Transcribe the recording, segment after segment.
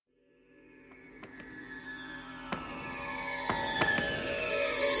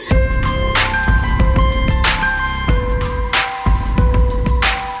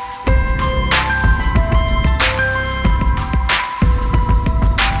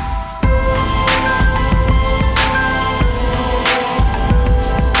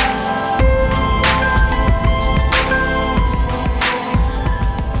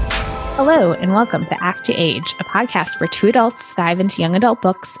Hello, and welcome to Act to Age, a podcast where two adults dive into young adult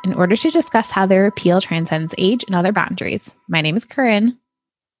books in order to discuss how their appeal transcends age and other boundaries. My name is Corinne.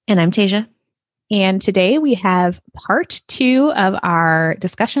 And I'm Tasia. And today we have part 2 of our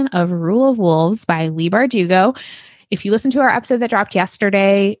discussion of Rule of Wolves by Leigh Bardugo. If you listened to our episode that dropped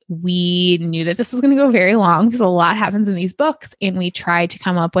yesterday, we knew that this was going to go very long because a lot happens in these books, and we tried to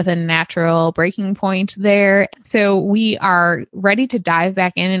come up with a natural breaking point there. So we are ready to dive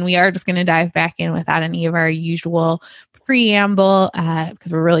back in, and we are just going to dive back in without any of our usual preamble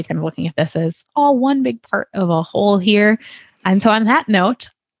because we're really kind of looking at this as all one big part of a whole here. And so on that note,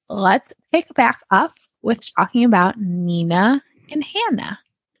 let's pick back up with talking about Nina and Hannah.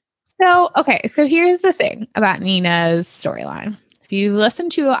 So here's the thing about Nina's storyline. If you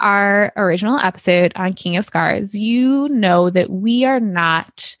listen to our original episode on King of Scars, you know that we are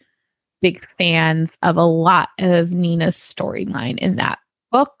not big fans of a lot of Nina's storyline in that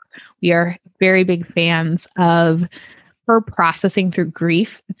book. We are very big fans of her processing through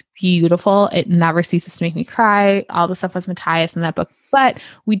grief. It's beautiful. It never ceases to make me cry. All the stuff with Matthias in that book. But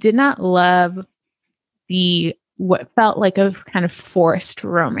we did not love what felt like a kind of forced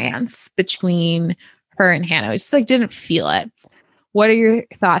romance between her and Hannah. We just didn't feel it. What are your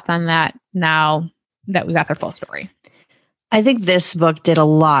thoughts on that now that we got their full story? I think this book did a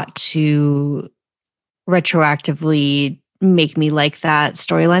lot to retroactively make me like that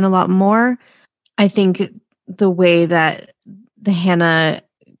storyline a lot more. I think the way that the Hannah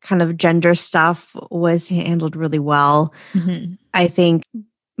kind of gender stuff was handled really well. Mm-hmm. I think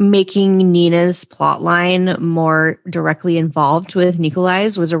making Nina's plotline more directly involved with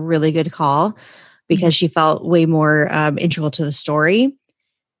Nikolai's was a really good call because she felt way more integral to the story.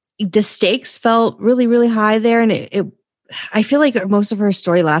 The stakes felt really, really high there. And I feel like most of her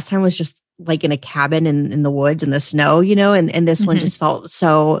story last time was just like in a cabin in the woods in the snow, and this one just felt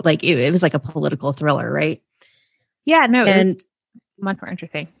so like it was like a political thriller, right? Yeah, no, and much more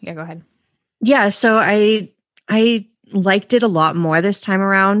interesting. Yeah, go ahead. Yeah, so I liked it a lot more this time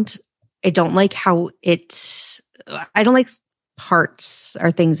around. I don't like parts or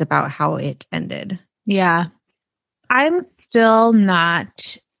things about how it ended. Yeah. I'm still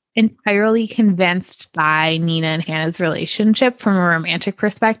not entirely convinced by Nina and Hannah's relationship from a romantic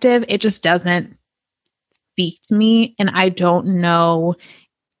perspective. It just doesn't speak to me. And I don't know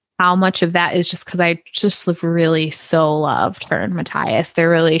how much of that is just because I just really so loved her and Matthias. Their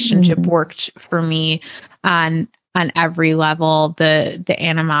relationship worked for me on every level. The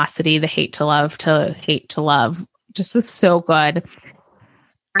animosity, the hate to love just was so good.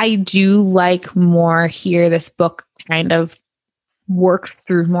 I do like more here. This book kind of works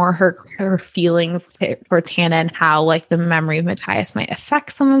through more her feelings towards Hannah and how the memory of Matthias might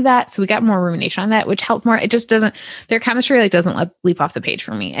affect some of that. So we got more rumination on that, which helped more. It just doesn't, their chemistry doesn't leap off the page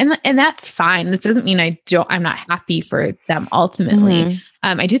for me. And that's fine. This doesn't mean I'm not happy for them ultimately.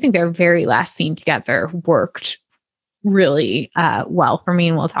 I do think their very last scene together worked really well for me,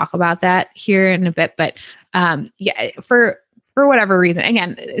 and we'll talk about that here in a bit. But for whatever reason,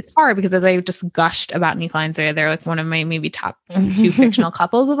 again, it's hard because as I just gushed about Nikolai and Zoya, they're one of my maybe top 2 fictional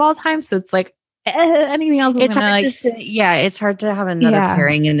couples of all time. So it's anything else. It's hard to say, it's hard to have another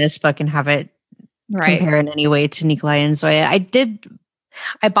pairing in this book and have it compare in any way to Nikolai and Zoya.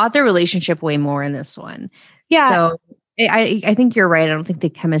 I bought their relationship way more in this one. Yeah. So I think you're right. I don't think the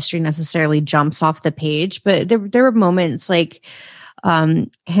chemistry necessarily jumps off the page, but there were moments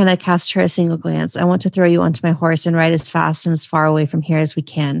Hannah cast her a single glance. I want to throw you onto my horse and ride as fast and as far away from here as we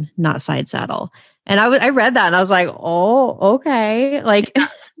can, not side saddle. And I read that and I was like, oh, okay.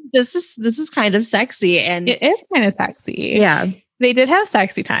 This is kind of sexy. And it is kind of sexy. Yeah. They did have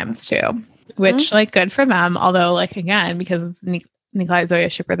sexy times too, which good for them. Although again, because Nikolai Zoya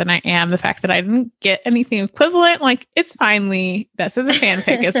shipper than I am, the fact that I didn't get anything equivalent, it's finally, that's what the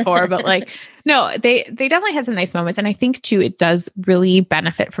fanfic is for. But no, they definitely had some nice moments. And I think too, it does really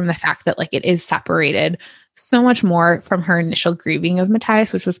benefit from the fact that it is separated so much more from her initial grieving of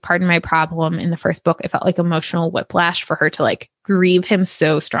Matthias, which was part of my problem in the first book. It felt like emotional whiplash for her to grieve him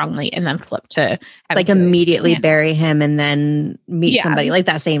so strongly and then flip to immediately bury him and then meet somebody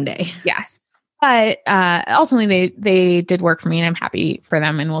that same day. Yes. But ultimately, they did work for me, and I'm happy for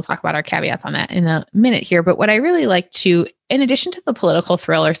them. And we'll talk about our caveats on that in a minute here. But what I really like too, in addition to the political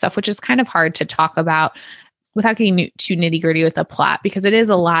thriller stuff, which is kind of hard to talk about without getting too nitty gritty with the plot, because it is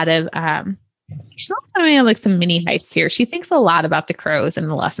a lot of she's not having some mini heists here. She thinks a lot about the crows and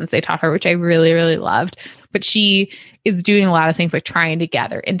the lessons they taught her, which I really, really loved. But she is doing a lot of things trying to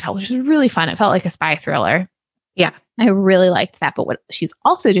gather intel, which is really fun. It felt like a spy thriller. Yeah. I really liked that. But what she's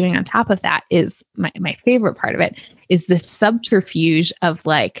also doing on top of that is my favorite part of it is the subterfuge of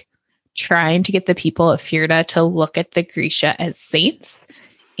trying to get the people of Fjerda to look at the Grisha as saints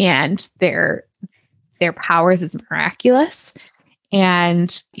and their powers as miraculous.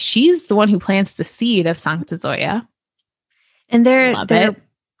 And she's the one who plants the seed of Sancta Zoya. And they're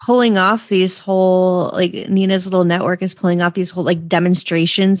pulling off these whole, like, Nina's little network is pulling off these whole like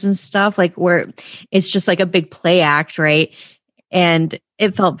demonstrations and stuff, like where it's just like a big play act, right? And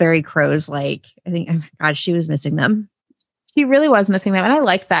it felt very Crows like. I think, oh my God, she was missing them. She really was missing them. And I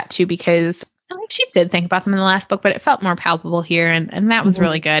like that too, because I think she did think about them in the last book, but it felt more palpable here. And that was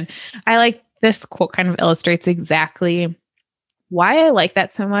really good. I like this quote kind of illustrates exactly why I like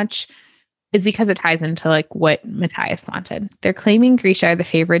that so much, is because it ties into like what Matthias wanted. They're claiming Grisha are the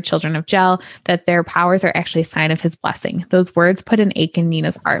favored children of Gel, that their powers are actually a sign of his blessing. Those words put an ache in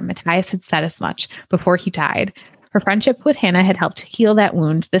Nina's heart. Matthias had said as much before he died. Her friendship with Hannah had helped heal that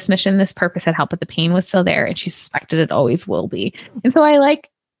wound. This mission, this purpose had helped, but the pain was still there, and she suspected it always will be. And so I like,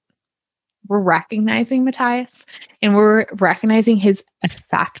 we're recognizing Matthias, and we're recognizing his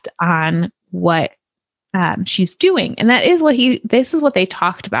effect on what she's doing. And that is this is what they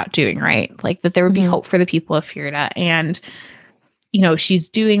talked about doing, right? Like that there would be hope for the people of Fjerda. And, she's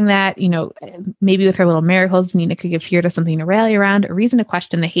doing that, maybe with her little miracles, Nina could give Fjerda something to rally around, a reason to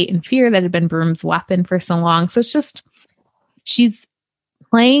question the hate and fear that had been Broom's weapon for so long. So it's just, she's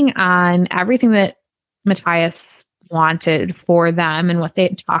playing on everything that Matthias wanted for them and what they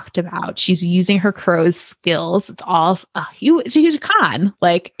had talked about. She's using her crow's skills. It's all a huge con.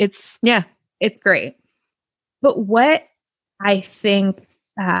 Like it's great. But what I think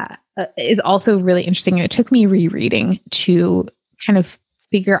is also really interesting, and it took me rereading to kind of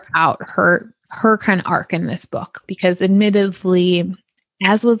figure out her kind of arc in this book, because admittedly,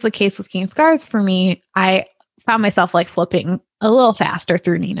 as was the case with King of Scars for me, I found myself like flipping a little faster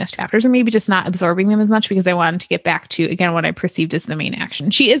through Nina's chapters, or maybe just not absorbing them as much because I wanted to get back to, again, what I perceived as the main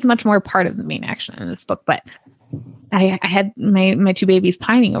action. She is much more part of the main action in this book, but I had my two babies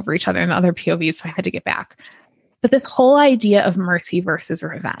pining over each other in the other POVs, so I had to get back. But this whole idea of mercy versus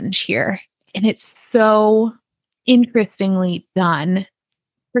revenge here, and it's so interestingly done,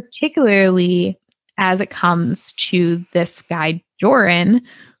 particularly as it comes to this guy, Joran,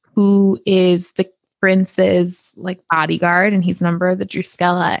 who is the prince's like bodyguard, and he's a member of the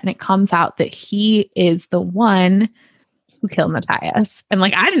Druskella, and it comes out that he is the one who killed Matthias. And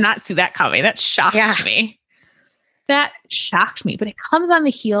like, I did not see that coming. That shocked me. That shocked me, but it comes on the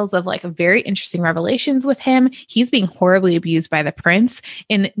heels of like a very interesting revelations with him. He's being horribly abused by the prince,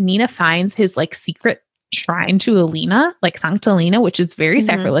 and Nina finds his like secret shrine to Alina, like Sancta Alina, which is very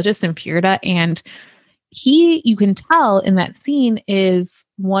sacrilegious in Fjerda. And he, you can tell in that scene, is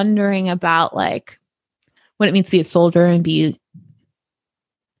wondering about like what it means to be a soldier and do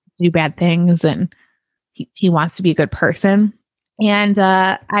bad things, and he wants to be a good person. And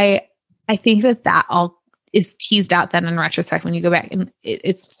I think that all is teased out then in retrospect when you go back, and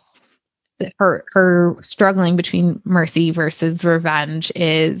it's her struggling between mercy versus revenge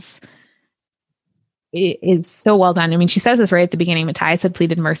is so well done. I mean, she says this right at the beginning. Matthias had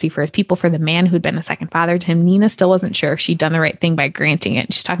pleaded mercy for his people, for the man who'd been a second father to him. Nina still wasn't sure if she'd done the right thing by granting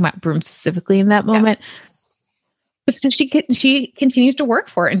it. She's talking about Broom specifically in that moment. But so she continues to work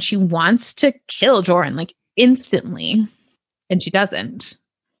for it, and she wants to kill Joran like instantly, and she doesn't.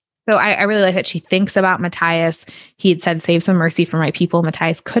 So I really like that she thinks about Matthias. He had said, save some mercy for my people.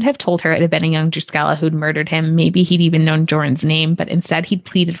 Matthias could have told her it had been a young Druskella who'd murdered him. Maybe he'd even known Joran's name, but instead he'd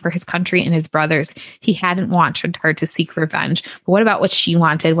pleaded for his country and his brothers. He hadn't wanted her to seek revenge. But what about what she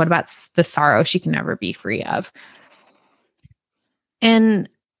wanted? What about the sorrow she can never be free of? And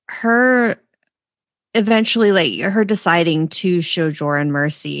her eventually, like her deciding to show Joran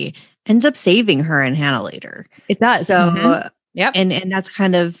mercy ends up saving her and Hannah later. It does. So, and that's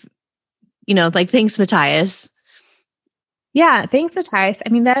kind of, like, thanks, Matthias. Yeah, thanks, Matthias. I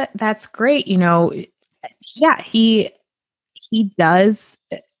mean, that's great. He does,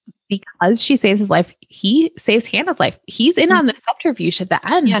 because she saves his life. He saves Hannah's life. He's in on the subterfuge at the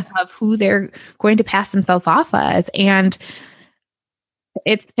end of who they're going to pass themselves off as, and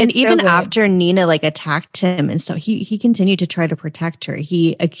even so after Nina like attacked him, and so he continued to try to protect her.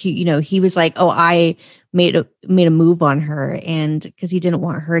 He was like, oh, I made a move on her, and because he didn't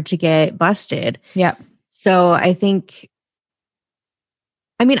want her to get busted. Yeah. So I think,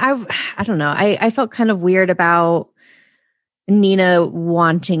 I mean, I don't know. I felt kind of weird about Nina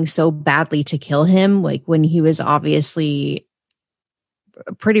wanting so badly to kill him, like when he was obviously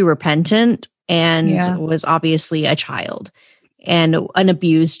pretty repentant and was obviously a child. And an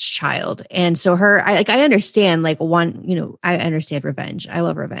abused child. And so I understand, like, I understand revenge. I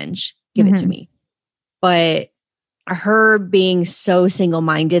love revenge. Give it to me. But her being so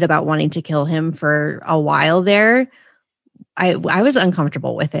single-minded about wanting to kill him for a while there, I was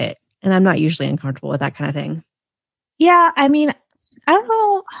uncomfortable with it. And I'm not usually uncomfortable with that kind of thing. Yeah, I mean, I don't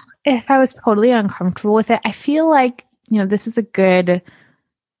know if I was totally uncomfortable with it. I feel like, this is a good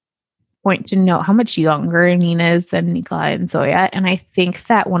point to note how much younger Nina is than Nikolai and Zoya. And I think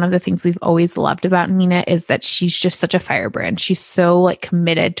that one of the things we've always loved about Nina is that she's just such a firebrand. She's so like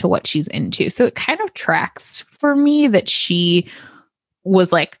committed to what she's into. So it kind of tracks for me that she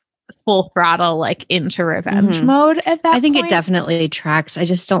was like full throttle, like into revenge mode at that I think point. it definitely tracks. I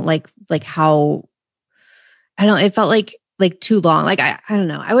just don't like how, it felt like too long. Like, I don't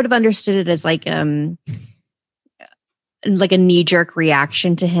know. I would have understood it as like a knee-jerk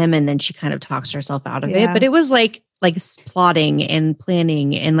reaction to him, and then she kind of talks herself out of it. But it was like plotting and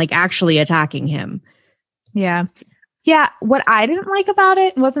planning and like actually attacking him. Yeah. What I didn't like about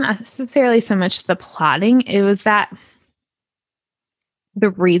it wasn't necessarily so much the plotting. It was that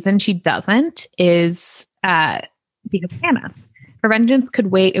the reason she doesn't is because Hannah. Her vengeance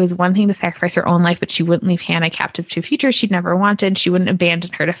could wait. It was one thing to sacrifice her own life, but she wouldn't leave Hannah captive to a future she'd never wanted. She wouldn't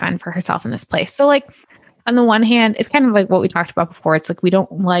abandon her to fend for herself in this place. So like, on the one hand, it's kind of like what we talked about before. It's like we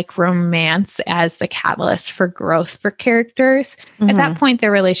don't like romance as the catalyst for growth for characters. At that point, their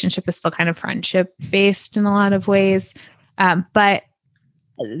relationship is still kind of friendship based in a lot of ways. But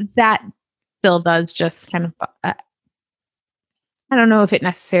that still does just kind of, I don't know if it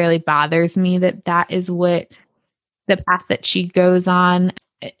necessarily bothers me that is what the path that she goes on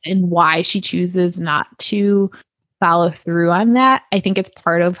and why she chooses not to follow through on that. I think it's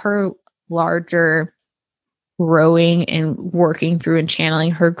part of her larger growing and working through and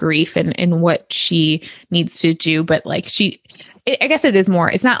channeling her grief and what she needs to do. But like I guess it is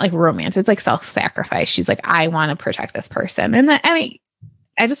more, it's not like romance. It's like self-sacrifice. She's like, I want to protect this person. And I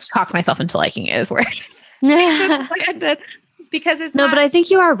just talked myself into liking it is where because it's but I think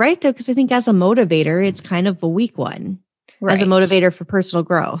you are right though. Cause I think as a motivator, it's kind of a weak one as a motivator for personal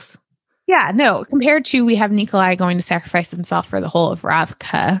growth. Yeah, no, compared to we have Nikolai going to sacrifice himself for the whole of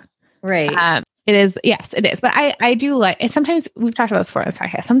Ravka. Right. It is. Yes, it is. But I do like, and sometimes we've talked about this before on this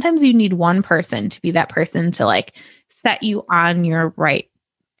podcast. Sometimes you need one person to be that person to like set you on your right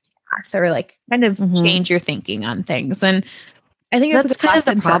path or like kind of change your thinking on things. And I think that's kind of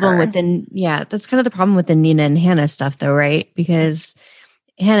the problem that's kind of the problem with the Nina and Hannah stuff though, right? Because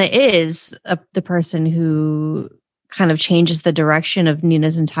Hannah is the person who kind of changes the direction of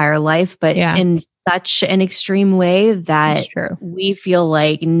Nina's entire life, but in such an extreme way that we feel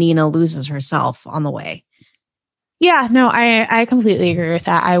like Nina loses herself on the way. Yeah, no, I completely agree with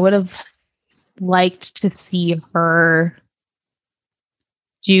that. I would have liked to see her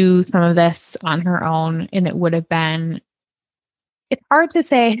do some of this on her own, and it would have been, it's hard to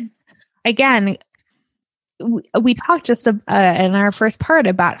say. Again, we talked just in our first part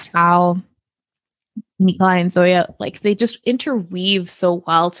about how Nikolai and Zoya, like they just interweave so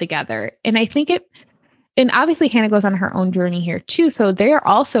well together. And I think and obviously Hannah goes on her own journey here too. So they're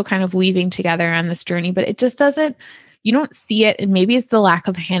also kind of weaving together on this journey, but it just doesn't, you don't see it. And maybe it's the lack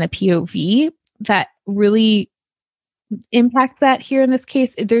of Hannah POV that really impacts that here in this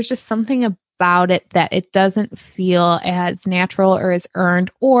case. There's just something about it that it doesn't feel as natural or as earned,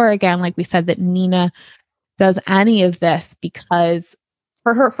 or again, like we said, that Nina does any of this because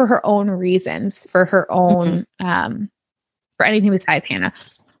for her own reasons, for her own, for anything besides Hannah,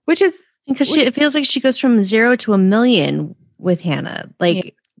 which is because it feels like she goes from 0 to 1,000,000 with Hannah,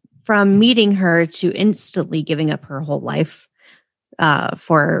 like from meeting her to instantly giving up her whole life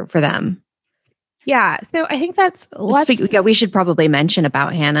for them. Yeah. So I think that's we should probably mention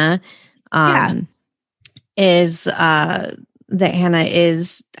about Hannah. Is that Hannah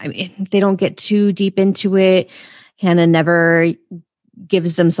is, I mean, they don't get too deep into it. Hannah never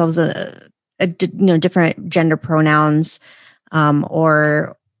gives themselves a different gender pronouns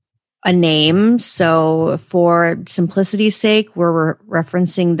or a name. So for simplicity's sake, we're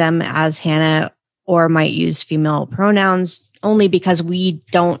referencing them as Hannah, or might use female pronouns only because we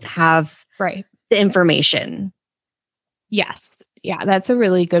don't have the information. Yes. Yeah, that's a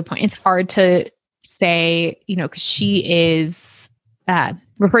really good point. It's hard to say, because she is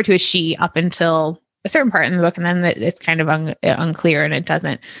referred to as she up until a certain part in the book, and then it's kind of unclear and it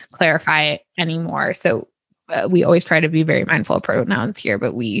doesn't clarify it anymore. So we always try to be very mindful of pronouns here,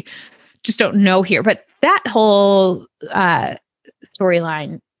 but we just don't know here. But that whole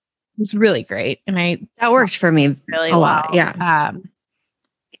storyline was really great, and that worked for me really a lot. Yeah,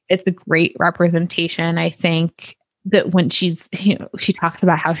 it's a great representation. I think that when she talks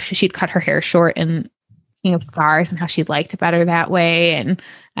about how she'd cut her hair short and King of Scars and how she liked better that way. And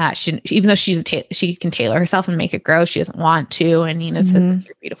even though she can tailor herself and make it grow, she doesn't want to. And Nina says that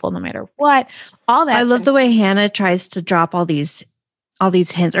you're beautiful no matter what. All that. I love the way Hannah tries to drop all these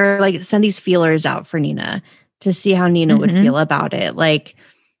hints, or like send these feelers out for Nina to see how Nina would feel about it. Like,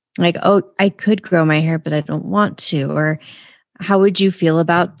 oh, I could grow my hair, but I don't want to. Or how would you feel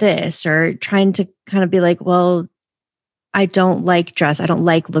about this? Or trying to kind of be like, well, I don't like dress. I don't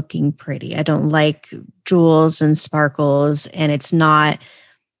like looking pretty. I don't like jewels and sparkles. And it's not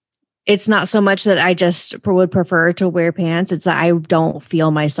so much that I just would prefer to wear pants. It's that I don't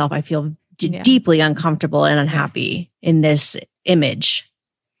feel myself. I feel deeply uncomfortable and unhappy in this image.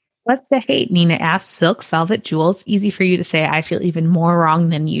 What's the hate? Nina asks. Silk, velvet, jewels. Easy for you to say. I feel even more wrong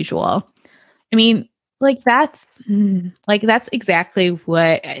than usual. I mean, that's exactly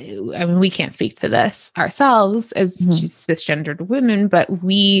what, I mean, we can't speak to this ourselves as cisgendered women, but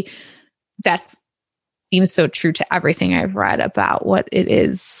that seems so true to everything I've read about what it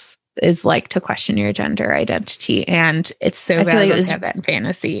is like to question your gender identity. And it's so valuable to have that in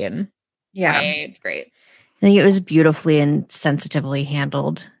fantasy, and it's great. I think it was beautifully and sensitively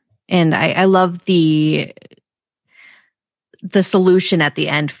handled. And I love the solution at the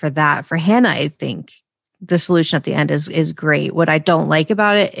end for that. For Hannah, I think the solution at the end is great. What I don't like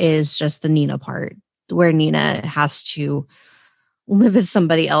about it is just the Nina part, where Nina has to live as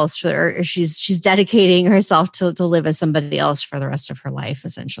somebody else, or she's dedicating herself to live as somebody else for the rest of her life,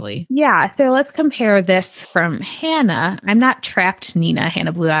 essentially. Yeah. So let's compare this from Hannah. I'm not trapped, Nina.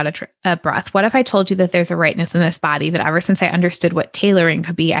 Hannah blew out a breath. What if I told you that there's a rightness in this body that ever since I understood what tailoring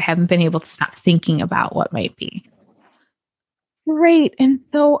could be, I haven't been able to stop thinking about what might be? Great and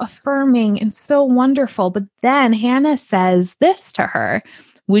so affirming and so wonderful. But then Hannah says this to her.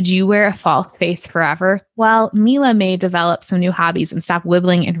 Would you wear a false face forever? Well, Mila may develop some new hobbies and stop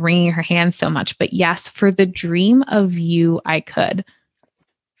wibbling and wringing her hands so much. But yes, for the dream of you, I could.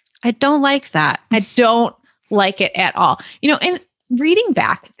 I don't like that. I don't like it at all. And reading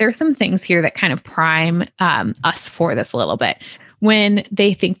back, there are some things here that kind of prime us for this a little bit. When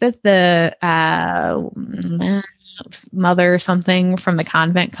they think that the mother or something from the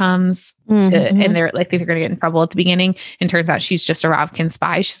convent comes and they're like, they're going to get in trouble at the beginning, and turns out she's just a Ravkan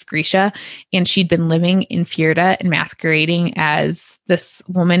spy. She's Grisha, and she'd been living in Fjerda and masquerading as this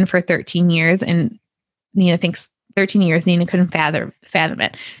woman for 13 years. And Nina thinks 13 years, Nina couldn't fathom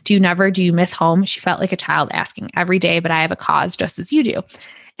it. Do you miss home? She felt like a child asking every day, but I have a cause just as you do.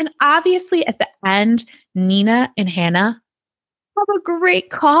 And obviously at the end, Nina and Hannah have a great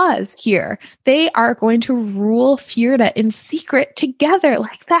cause here. They are going to rule Fjerda in secret together.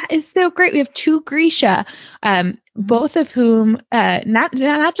 Like, that is so great. We have two Grisha, both of whom, not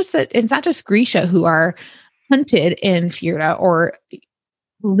just that it's not just Grisha who are hunted in Fjerda or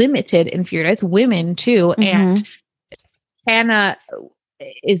limited in Fjerda. It's women too. And Hannah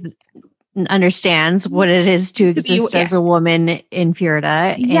understands what it is to exist as a woman in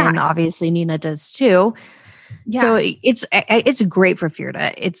Fjerda, and obviously Nina does too. Yes. So it's great for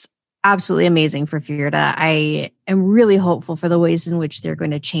Fjerda. It's absolutely amazing for Fjerda. I am really hopeful for the ways in which they're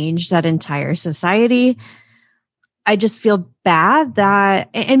going to change that entire society. I just feel bad that,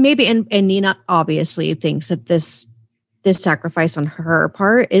 and maybe, and Nina obviously thinks that this sacrifice on her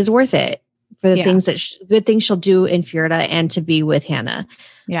part is worth it for the things that good things she'll do in Fjerda and to be with Hannah.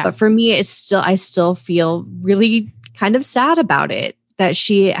 Yeah. But for me, I still feel really kind of sad about it, that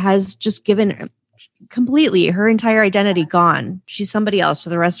she has just given completely her entire identity gone. She's somebody else for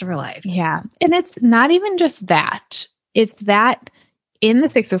the rest of her life. Yeah. And it's not even just that. It's that in the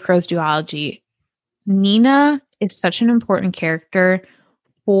Six of Crows duology, Nina is such an important character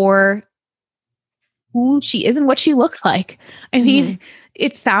for who she is and what she looks like. I mean,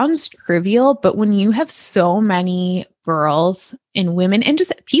 it sounds trivial, but when you have so many girls and women and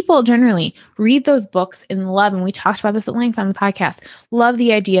just people generally read those books and love, and we talked about this at length on the podcast, love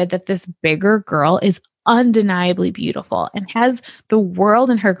the idea that this bigger girl is undeniably beautiful and has the world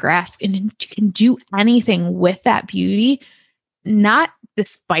in her grasp and can do anything with that beauty, not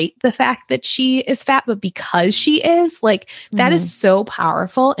despite the fact that she is fat, but because she is. Like, that is so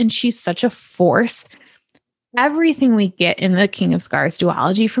powerful, and she's such a force. Everything we get in the King of Scars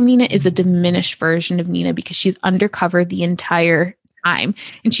duology from Nina is a diminished version of Nina because she's undercover the entire time.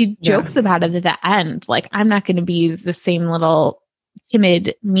 And she jokes about it at the end. Like, I'm not going to be the same little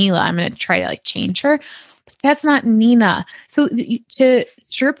timid Mila. I'm going to try to change her. But that's not Nina. So to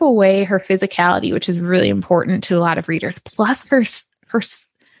strip away her physicality, which is really important to a lot of readers, plus her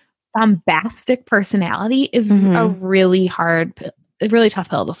bombastic personality is a really tough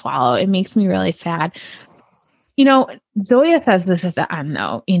pill to swallow. It makes me really sad. Zoya says this at the end,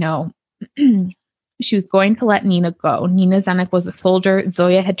 though, she was going to let Nina go. Nina Zenik was a soldier.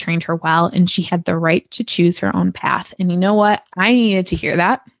 Zoya had trained her well, and she had the right to choose her own path. And you know what? I needed to hear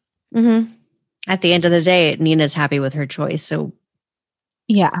that. Mm-hmm. At the end of the day, Nina's happy with her choice. So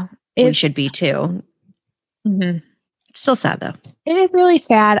yeah, we should be too. Mm-hmm. It's still sad though. It is really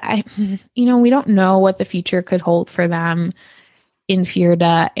sad. We don't know what the future could hold for them in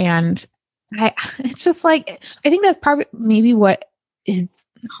Fjerda. And it's just like, I think that's probably maybe what is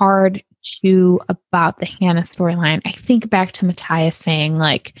hard too about the Hannah storyline. I think back to Matthias saying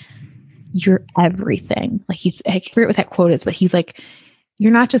like, you're everything. Like I forget what that quote is, but he's like,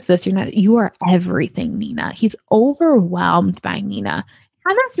 you're not just this, you are everything, Nina. He's overwhelmed by Nina.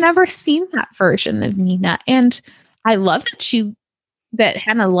 Hannah's never seen that version of Nina. And I love that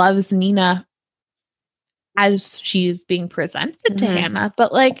Hannah loves Nina as she's being presented to Hannah,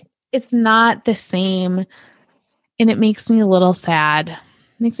 but like, it's not the same. And it makes me a little sad. It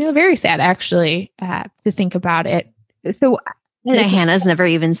makes me very sad, actually, to think about it. So Hannah's never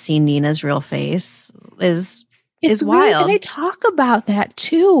even seen Nina's real face is wild. And they talk about that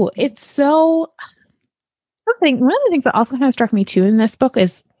too. It's so... One of the things that also kind of struck me too in this book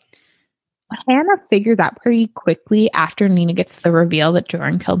is Hannah figures out pretty quickly after Nina gets the reveal that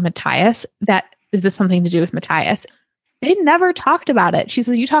Jorn killed Matthias, that is this something to do with Matthias. They never talked about it. She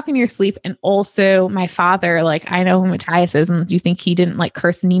says, you talk in your sleep. And also my father, like, I know who Matthias is. And do you think he didn't like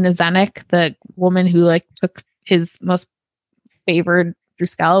curse Nina Zenik, the woman who like took his most favored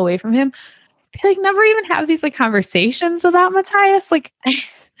Driscoll away from him? They like never even have these like conversations about Matthias. Like,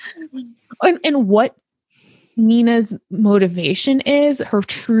 and what Nina's motivation is, her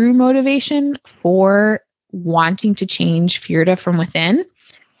true motivation for wanting to change Fjerda from within.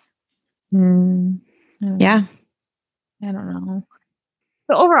 Yeah. I don't know.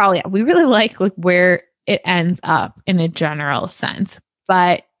 So overall, yeah, we really like where it ends up in a general sense,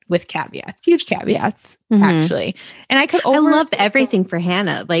 but with caveats, huge caveats, actually. And I love everything for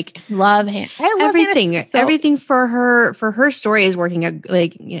Hannah. Like, love Hannah. I love everything. Hannah everything for her story is working out.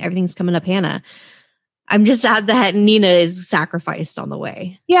 Like, everything's coming up Hannah. I'm just sad that Nina is sacrificed on the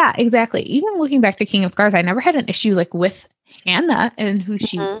way. Yeah, exactly. Even looking back to King of Scars, I never had an issue like with Hannah and who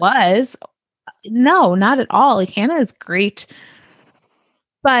she was. No, not at all. Like, Hannah is great.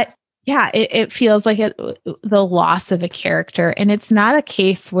 But yeah, it feels like the loss of a character. And it's not a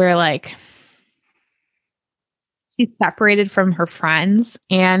case where like she's separated from her friends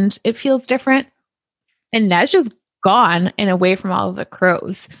and it feels different. And Nej is gone and away from all of the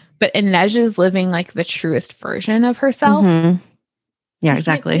crows. But Inej is living like the truest version of herself. Yeah,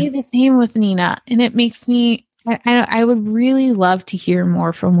 exactly. It's the same with Nina. And it makes me, I would really love to hear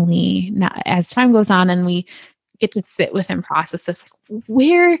more from Lee now, as time goes on and we get to sit with and process this,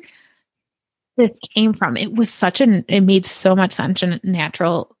 where this came from. It made so much sense and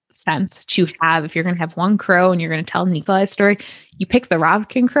natural sense to have, if you're going to have one crow and you're going to tell Nikolai's story, you pick the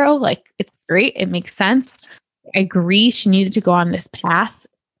Ravkin crow. Like, it's great. It makes sense. I agree. She needed to go on this path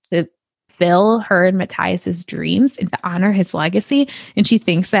to fill her and Matthias's dreams and to honor his legacy. And she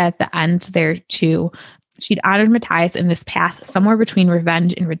thinks that at the end there too, she'd honored Matthias in this path. Somewhere between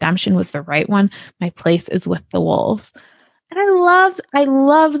revenge and redemption was the right one. My place is with the wolves. And I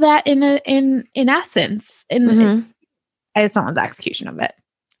love that in essence. I just don't love the execution of it.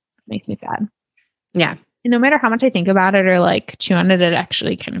 It makes me sad. Yeah. And no matter how much I think about it or like chew on it, it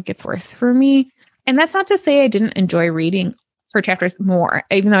actually kind of gets worse for me. And that's not to say I didn't enjoy reading her chapters more,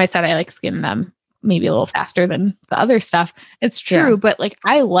 even though I said I like skimmed them maybe a little faster than the other stuff. It's true, but like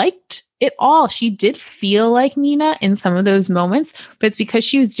I liked it all. She did feel like Nina in some of those moments, but it's because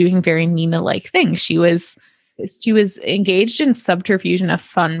she was doing very Nina-like things. She was engaged in subterfuge in a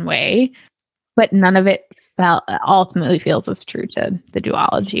fun way, but none of it ultimately feels as true to the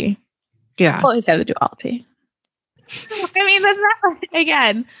duology. Yeah. Always have the duology. I mean, that's not,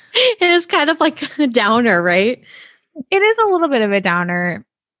 again, it is kind of like a downer, right? It is a little bit of a downer.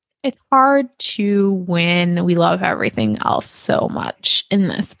 It's hard to when we love everything else so much in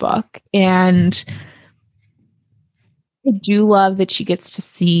this book. And I do love that she gets to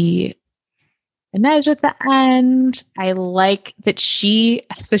see Inej at the end. I like that she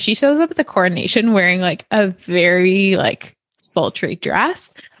shows up at the coronation wearing like a very like sultry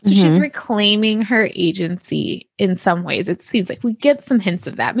dress. So she's reclaiming her agency in some ways. It seems like we get some hints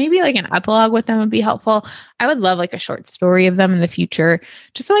of that. Maybe like an epilogue with them would be helpful. I would love like a short story of them in the future,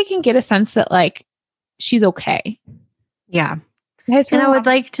 just so I can get a sense that like she's okay. Yeah. And I would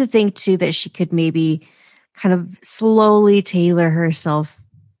like to think too that she could maybe kind of slowly tailor herself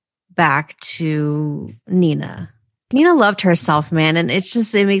back to Nina. Nina loved herself, man. And it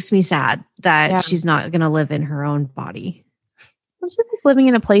makes me sad that she's not going to live in her own body. She's like living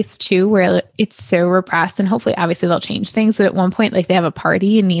in a place too where it's so repressed, and hopefully, obviously, they'll change things. But at one point, like they have a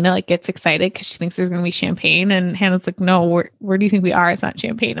party, and Nina like gets excited because she thinks there's going to be champagne, and Hannah's like, "No, where do you think we are? It's not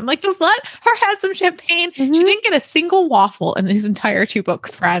champagne." I'm like, just let her have some champagne. She didn't get a single waffle in these entire 2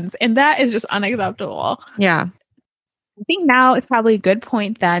 books, friends, and that is just unacceptable. Yeah. I think now is probably a good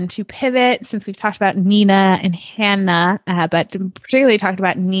point then to pivot, since we've talked about Nina and Hannah, but particularly talked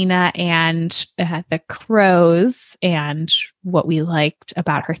about Nina and the crows and what we liked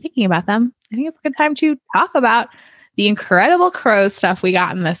about her thinking about them. I think it's a good time to talk about the incredible crow stuff we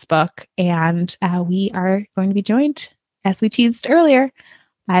got in this book. And we are going to be joined, as we teased earlier,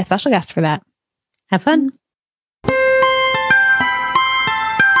 by a special guest for that. Have fun.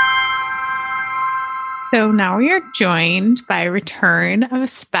 So now we are joined by a return of a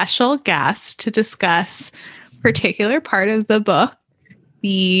special guest to discuss a particular part of the book,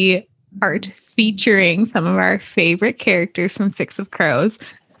 the part featuring some of our favorite characters from Six of Crows.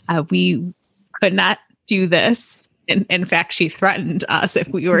 We could not do this. In fact, she threatened us if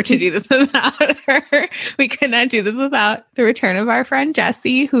we were to do this without her. We could not do this without the return of our friend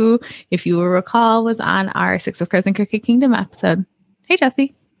Jessie, who, if you will recall, was on our Six of Crows and Crooked Kingdom episode. Hey,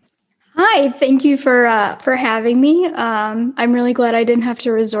 Jessie. Hi, thank you for having me. I'm really glad I didn't have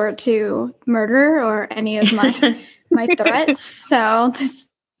to resort to murder or any of my threats. So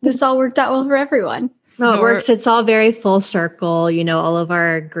this all worked out well for everyone. No, it works. It's all very full circle. You know, all of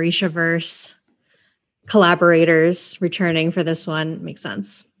our Grishaverse collaborators returning for this one makes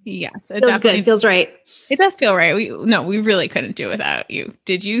sense. Yes, it feels good. Feels right. It does feel right. We really couldn't do it without you.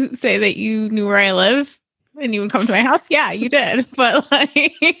 Did you say that you knew where I live? And you would come to my house? Yeah, you did. But like,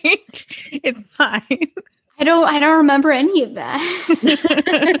 it's fine. I don't remember any of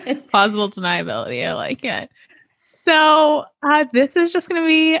that. Plausible deniability. I like it. So this is just going to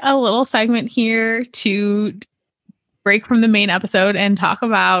be a little segment here to break from the main episode and talk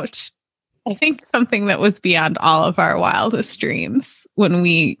about, I think, something that was beyond all of our wildest dreams when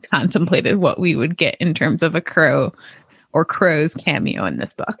we contemplated what we would get in terms of a crow or crow's cameo in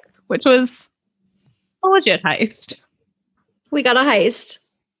this book, which was a legit heist. We got a heist.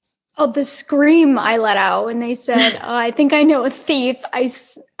 Oh, the scream I let out when they said, "Oh, I think I know a thief."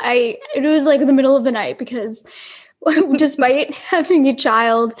 It was like in the middle of the night because despite having a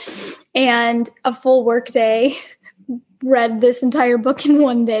child and a full work day, read this entire book in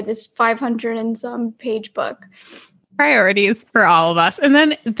one day, this 500 and some page book. Priorities for all of us. And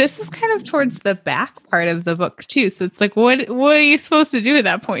then this is kind of towards the back part of the book too. So it's like, what are you supposed to do at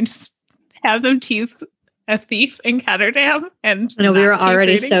that point? Just have them tease a thief in Ketterdam? And we were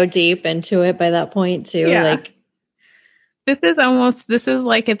already so deep into it by that point too. Yeah. Like this is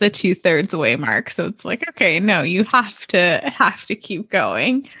like at the 2/3 way mark. So it's like, okay, no, you have to keep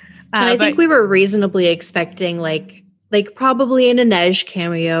going. I think we were reasonably expecting like probably an Inej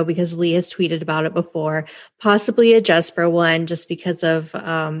cameo because Lee has tweeted about it before, possibly a Jesper one just because of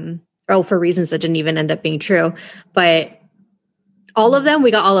for reasons that didn't even end up being true. But all of them,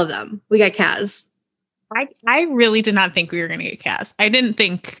 we got all of them. We got Kaz. I really did not think we were going to get Kaz. I didn't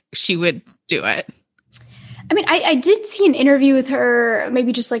think she would do it. I mean, I did see an interview with her,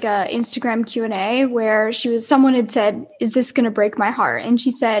 maybe just like a Instagram Q&A where someone had said, "Is this going to break my heart?" And she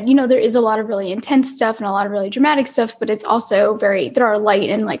said, there is a lot of really intense stuff and a lot of really dramatic stuff, but it's also there are light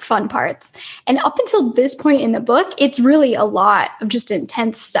and like fun parts. And up until this point in the book, it's really a lot of just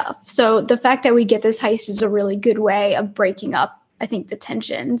intense stuff. So the fact that we get this heist is a really good way of breaking up, I think, the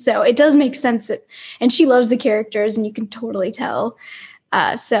tension. So it does make sense and she loves the characters and you can totally tell.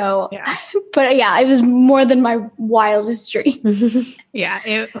 Yeah. But yeah, it was more than my wildest dreams. Yeah,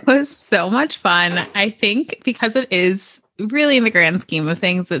 it was so much fun. I think because it is really, in the grand scheme of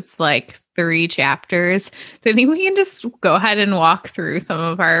things, it's like 3 chapters. So I think we can just go ahead and walk through some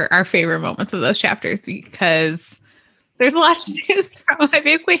of our favorite moments of those chapters because there's a lot to choose from. I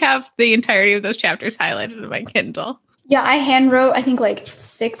basically have the entirety of those chapters highlighted in my Kindle. Yeah, I hand wrote, I think, like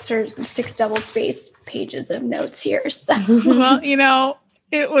 6 double space pages of notes here. So. Well,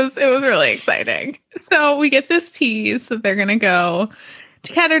 it was really exciting. So we get this tease that they're going to go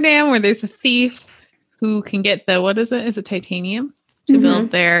to Ketterdam where there's a thief who can get what is it? Is it titanium to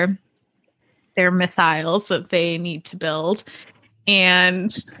build their missiles that they need to build.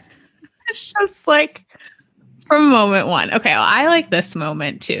 And it's just like from moment one. Okay, well, I like this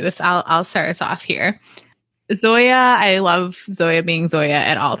moment too. I'll start us off here. Zoya, I love Zoya being Zoya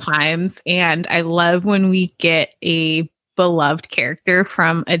at all times. And I love when we get a beloved character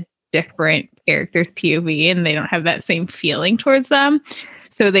from a different character's POV and they don't have that same feeling towards them.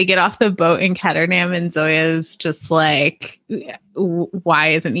 So they get off the boat in Ketternam, and Zoya's just like, why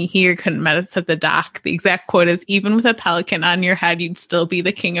isn't he here? Couldn't met us at the dock. The exact quote is, even with a pelican on your head, you'd still be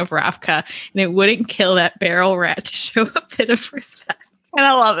the king of Ravka, and it wouldn't kill that barrel rat to show a bit of respect. And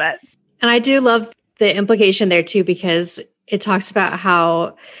I love it. And I do love the implication there too, because it talks about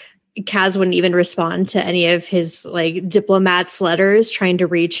how Kaz wouldn't even respond to any of his like diplomats' letters trying to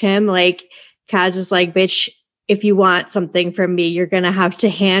reach him. Like Kaz is like, bitch, if you want something from me, you're going to have to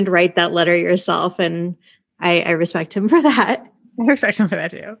handwrite that letter yourself. And I respect him for that. I respect him for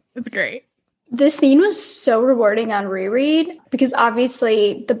that too. It's great. This scene was so rewarding on reread because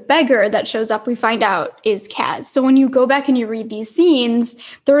obviously the beggar that shows up, we find out, is Kaz. So when you go back and you read these scenes,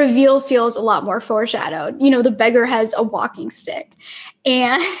 the reveal feels a lot more foreshadowed. You know, the beggar has a walking stick.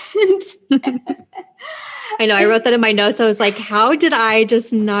 And I know, I wrote that in my notes. I was like, how did I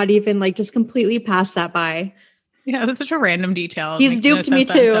just not even like just completely pass that by? Yeah, that's such a random detail. He's duped me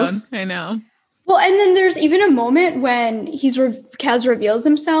too. I know. Well, and then there's even a moment when Kaz reveals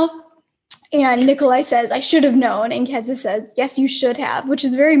himself. And Nikolai says, I should have known. And Kaz says, yes, you should have, which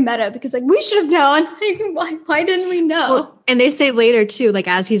is very meta because like, we should have known. Like, why didn't we know? Well, and they say later too, like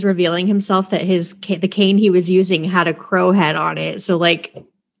as he's revealing himself that the cane he was using had a crow head on it. So like,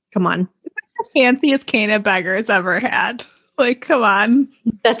 come on. It's like the fanciest cane a beggar's ever had. Like, come on.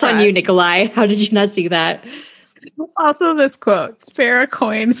 That's on you, Nikolai. How did you not see that? Also this quote, spare a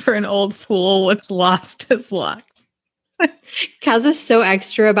coin for an old fool, what's lost is luck. Kaz is so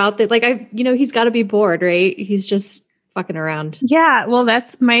extra about that. Like, he's got to be bored, right? He's just fucking around. Yeah. Well, I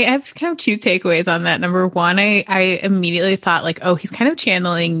have kind of two takeaways on that. Number one, I immediately thought like, oh, he's kind of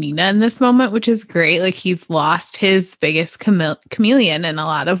channeling Nina in this moment, which is great. Like he's lost his biggest chameleon in a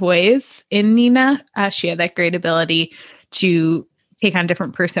lot of ways in Nina. She had that great ability to take on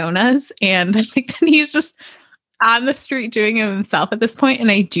different personas. And I think that he's just on the street doing it himself at this point. And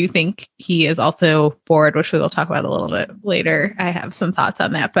I do think he is also bored, which we will talk about a little bit later. I have some thoughts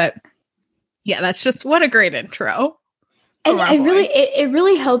on that, but yeah, that's just what a great intro. And it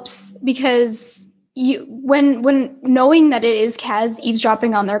really helps because when knowing that it is Kaz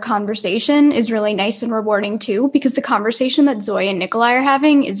eavesdropping on their conversation is really nice and rewarding too, because the conversation that Zoya and Nikolai are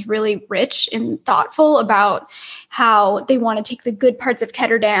having is really rich and thoughtful about how they want to take the good parts of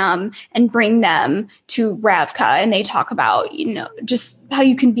Ketterdam and bring them to Ravka. And they talk about, just how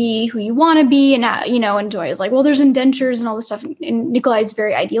you can be who you want to be. And, and Zoya's like, well, there's indentures and all this stuff. And Nikolai's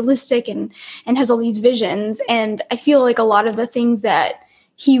very idealistic and has all these visions. And I feel like a lot of the things that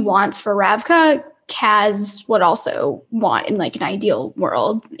he wants for Ravka, Kaz would also want in like an ideal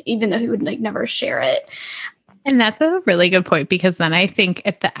world, even though he would like never share it. And that's a really good point, because then I think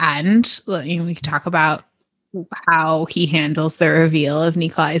at the end, we can talk about how he handles the reveal of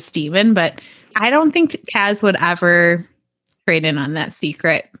Nikolai's demon, but I don't think Kaz would ever trade in on that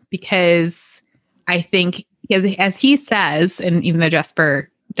secret, because I think, as he says, and even though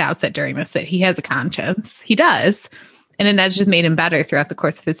Jesper doubts it during this, that he has a conscience. He does. And then that's just made him better throughout the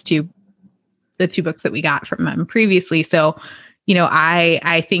course of the two books that we got from him previously. So,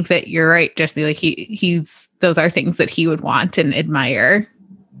 I think that you're right, Jesse. Like he's those are things that he would want and admire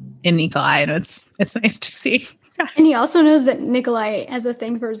in Nikolai, and it's nice to see. And he also knows that Nikolai has a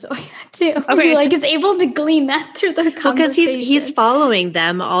thing for Zoya too. Okay. He is able to glean that through the conversation. Because he's following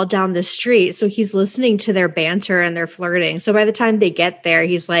them all down the street, so he's listening to their banter and their flirting. So by the time they get there,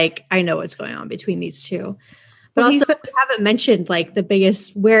 he's like, I know what's going on between these two. But also, we haven't mentioned like the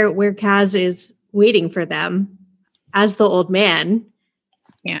biggest where Kaz is waiting for them as the old man.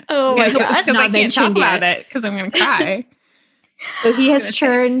 Yeah. Oh my gosh! Because I can't talk about it because I'm going to cry. So he has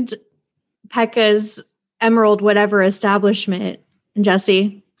turned Pekka's Emerald whatever establishment. And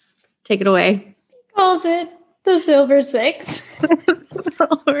Jesse, take it away. Calls it the Silver Six.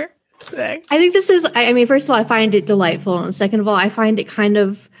 Silver Six. I think this is. I mean, first of all, I find it delightful, and second of all, I find it kind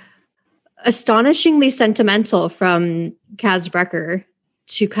of astonishingly sentimental from Kaz Brekker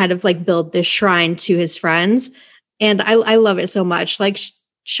to kind of like build this shrine to his friends. And I love it so much, like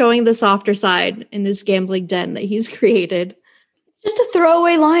showing the softer side in this gambling den that he's created. Just a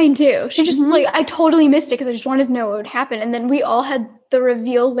throwaway line too. She just I totally missed it because I just wanted to know what would happen. And then we all had the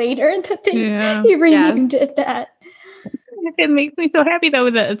reveal later that he renamed it that. It makes me so happy though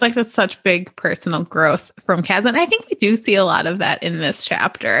that it's like such big personal growth from Kaz. And I think we do see a lot of that in this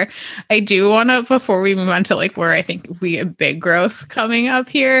chapter. I do want to, before we move on to like where I think we have big growth coming up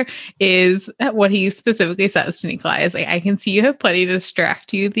here, is what he specifically says to Nikolai is like, I can see you have plenty to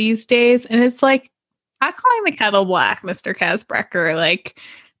distract you these days. And it's like, I'm calling the kettle black, Mr. Kaz Brekker. Like,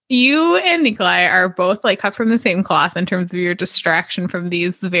 you and Nikolai are both like cut from the same cloth in terms of your distraction from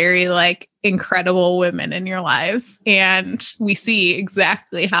these very like incredible women in your lives. And we see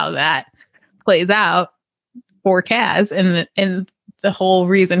exactly how that plays out for Kaz and the whole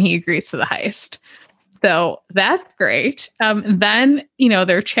reason he agrees to the heist. So that's great. Then,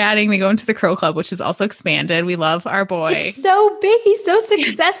 they're chatting. They go into the Crow Club, which is also expanded. We love our boy. It's so big. He's so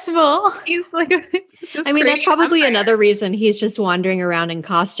successful. He's like, that's probably another reason he's just wandering around in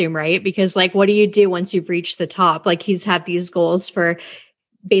costume, right? Because like, what do you do once you've reached the top? Like he's had these goals for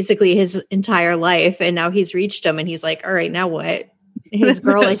basically his entire life. And now he's reached them and he's like, all right, now what? His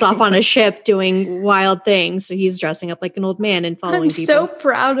girl is off on a ship doing wild things. So he's dressing up like an old man and following people. I'm so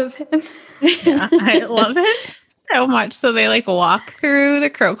proud of him. Yeah, I love it so much. So they like walk through the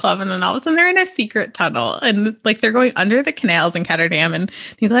Crow Club and then all of a sudden they're in a secret tunnel and like they're going under the canals in Ketterdam. And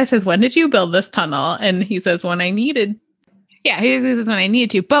Nikolai says, when did you build this tunnel? And he says, when I needed. Yeah, he says when I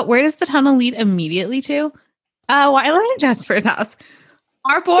needed to. But where does the tunnel lead immediately to? Wylan and Jesper's house.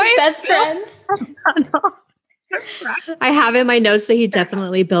 Our boys best friends. I have in my notes that he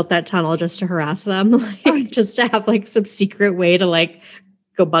definitely built that tunnel just to harass them, like just to have like some secret way to like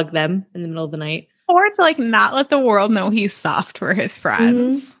go bug them in the middle of the night. Or to like not let the world know he's soft for his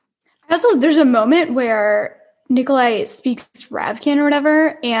friends. Mm-hmm. Also, there's a moment where Nikolai speaks Ravkan or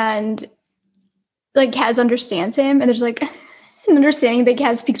whatever, and like Kaz understands him, and there's like an understanding that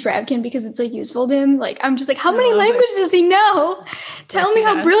Kaz speaks Ravkan because it's like useful to him. Like I'm just like, how many languages does he know? Tell me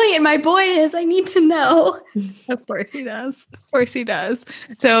how brilliant my boy is. I need to know. Of course he does. Of course he does.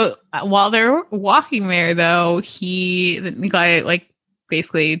 So while they're walking there, though, Nikolai like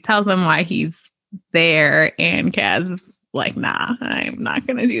basically tells them why he's there, and Kaz is like, nah, I'm not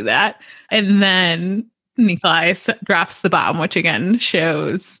gonna do that. And then Nikolai drops the bomb, which again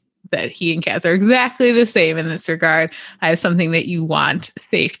shows that he and Kaz are exactly the same in this regard. I have something that you want: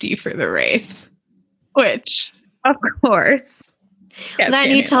 safety for the Wraith. Which, of course. Then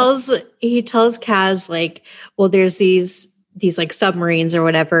he tells Kaz like, well, there's these like submarines or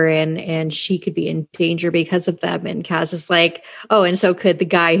whatever, and she could be in danger because of them. And Kaz is like, oh, and so could the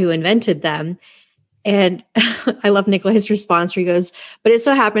guy who invented them. And I love Nikolai's response where he goes, but it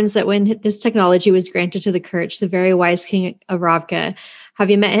so happens that when this technology was granted to the Kerch, the very wise king of Ravka, have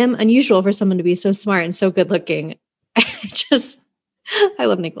you met him? Unusual for someone to be so smart and so good looking. I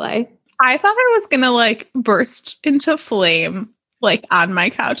love Nikolai. I thought I was going to like burst into flame like on my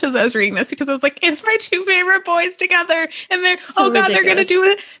couch as I was reading this because I was like, it's my two favorite boys together. And they're, so ridiculous. They're going to do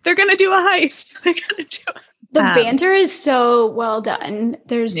it. They're going to do a heist. They're going to do it. The banter is so well done.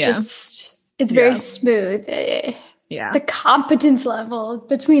 There's just, it's very smooth. Yeah. The competence level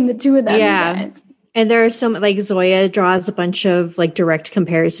between the two of them. Yeah. And there are some, like Zoya draws a bunch of like direct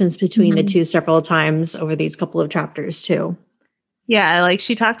comparisons between the two several times over these couple of chapters too. Yeah. Like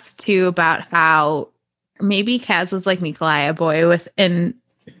she talks too about how maybe Kaz was like Nikolai, a boy with an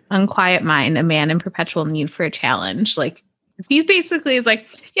unquiet mind, a man in perpetual need for a challenge. Like he basically is like,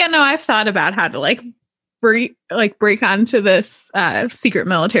 yeah, no, I've thought about how to like break onto this secret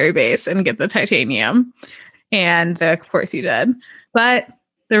military base and get the titanium. And of course you did. But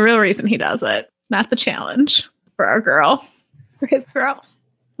the real reason he does it, not the challenge for our girl, for his girl.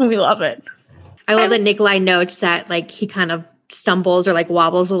 And we love it. I love that Nikolai notes that like he kind of stumbles or like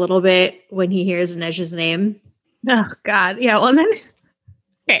wobbles a little bit when he hears Inej's name. Oh God. Yeah. Well, and then,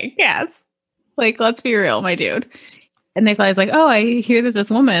 okay, yes. Like, let's be real, my dude. And Nikolai's like, oh, I hear that this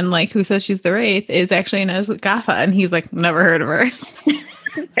woman, like, who says she's the Wraith is actually Inej Gaffa. And he's like, never heard of her.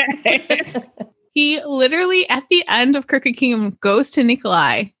 He literally, at the end of Crooked Kingdom, goes to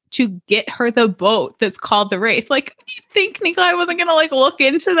Nikolai to get her the boat that's called the Wraith. Like, do you think Nikolai wasn't going to, like, look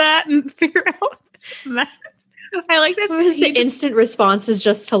into that and figure out that? I like that. The instant response is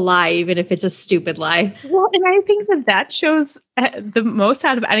just to lie, even if it's a stupid lie. Well, and I think that shows the most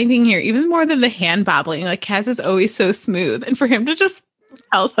out of anything here, even more than the hand bobbling. Like, Kaz is always so smooth. And for him to just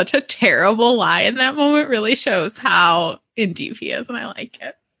tell such a terrible lie in that moment really shows how in deep he is. And I like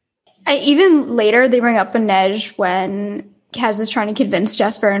it. Even later, they bring up Inej when Kaz is trying to convince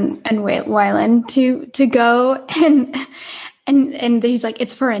Jesper and Wylan to go. And he's like,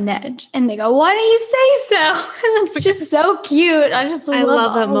 it's for Inej. And they go, why don't you say so? And it's just so cute. I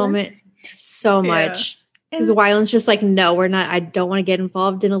love that moment so much. Because Wylan's just like, no, we're not. I don't want to get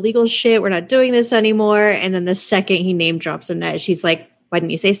involved in illegal shit. We're not doing this anymore. And then the second he name drops Inej, he's like, why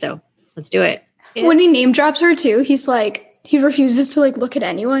didn't you say so? Let's do it. When he name drops her too, he's like, he refuses to like look at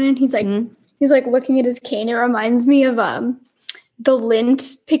anyone. And he's like, he's like looking at his cane. It reminds me of the lint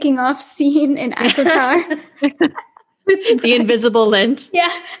picking off scene in Avatar. The invisible lint.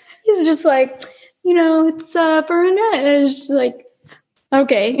 Yeah. He's just like, it's for Inej. Like,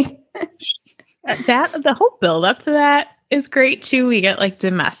 Okay. The whole build up to that is great too. We get like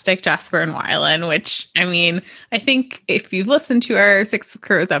domestic Jesper and Wylan, which I mean, I think if you've listened to our Six of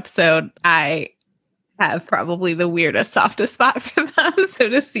Crows episode, I have probably the weirdest, softest spot for them. So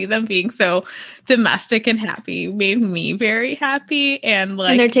to see them being so domestic and happy made me very happy. And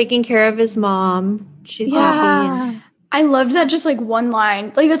like, and they're taking care of his mom. She's happy. And I loved that just like one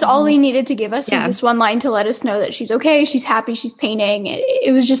line. Like that's all he needed to give us was this one line to let us know that she's okay, she's happy, she's painting.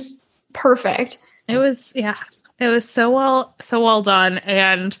 It was just perfect. It was so well done.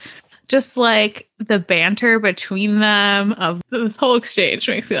 And just like the banter between them of this whole exchange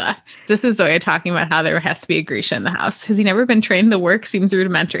makes me laugh. This is Zoya talking about how there has to be a Grisha in the house. Has he never been trained? The work seems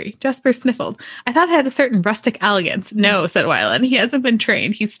rudimentary. Jesper sniffled. I thought it had a certain rustic elegance. No, said Wylan. He hasn't been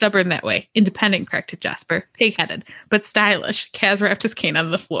trained. He's stubborn that way. Independent, corrected Jesper. Pig-headed, but stylish. Kaz wrapped his cane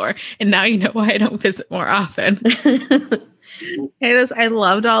on the floor. And now you know why I don't visit more often. I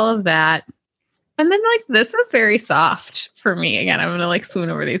loved all of that. And then, like, this was very soft for me. Again, I'm going to, like, swoon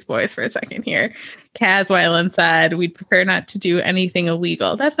over these boys for a second here. Kaz Wylan said, we'd prefer not to do anything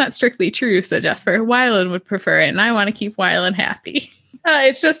illegal. That's not strictly true, said Jesper. Wylan would prefer it, and I want to keep Wylan happy.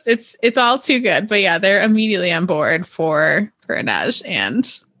 It's just, it's all too good. But, yeah, they're immediately on board for Inej,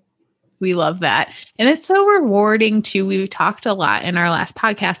 and we love that. And it's so rewarding, too. We talked a lot in our last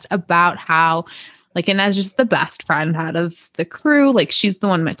podcast about how, like, Inej is the best friend out of the crew. Like, she's the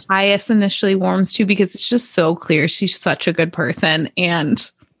one Matthias initially warms to because it's just so clear she's such a good person and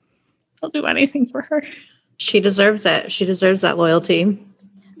he'll do anything for her. She deserves it. She deserves that loyalty.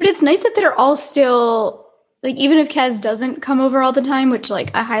 But it's nice that they're all still, like, even if Kaz doesn't come over all the time, which,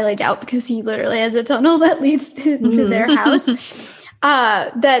 like, I highly doubt because he literally has a tunnel that leads to their house.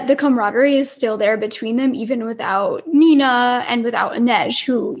 That the camaraderie is still there between them, even without Nina and without Inej,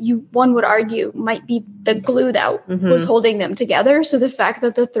 who one would argue might be the glue that was holding them together. So the fact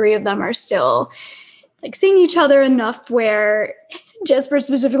that the three of them are still like seeing each other enough where Jesper's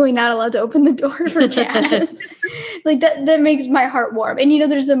specifically not allowed to open the door for Kaz, like that makes my heart warm. And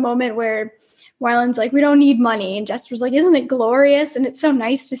there's a moment where Wylan's like, we don't need money, and Jesper's like, isn't it glorious? And it's so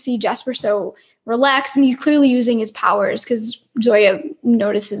nice to see Jesper so relaxed, and he's clearly using his powers because Zoya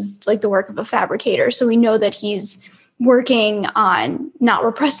notices it's like the work of a fabricator. So we know that he's working on not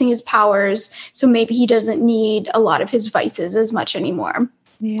repressing his powers. So maybe he doesn't need a lot of his vices as much anymore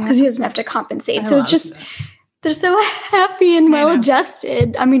because he doesn't have to compensate. So it's just, they're so happy and well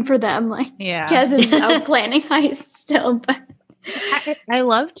adjusted. I mean, for them, like, Kaz is out planning heists still, but I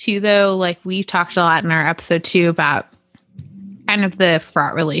love too, though, like we talked a lot in our episode too about kind of the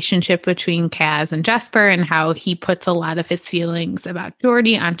fraught relationship between Kaz and Jesper and how he puts a lot of his feelings about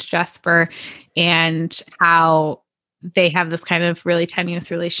Jordy onto Jesper and how they have this kind of really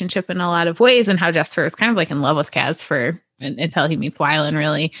tenuous relationship in a lot of ways and how Jesper is kind of like in love with Kaz until he meets Wylan,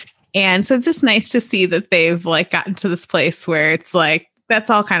 really. And so it's just nice to see that they've like gotten to this place where it's like, that's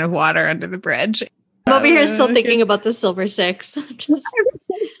all kind of water under the bridge. I'm over here still thinking about the Silver Six.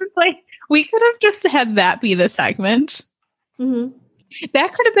 Like, we could have just had that be the segment. Mm-hmm.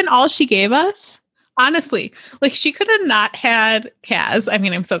 That could have been all she gave us. Honestly, like she could have not had Kaz. I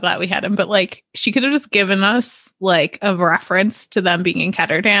mean, I'm so glad we had him, but like she could have just given us like a reference to them being in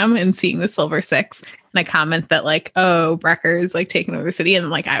Ketterdam and seeing the Silver Six and a comment that like, oh, Brecker's like taking over the city,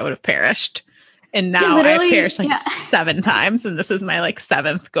 and like I would have perished. And now I've perished like 7 times, and this is my like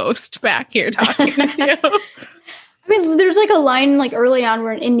 7th ghost back here talking with you. I mean, there's like a line like early on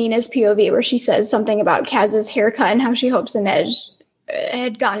where in Nina's POV where she says something about Kaz's haircut and how she hopes Inej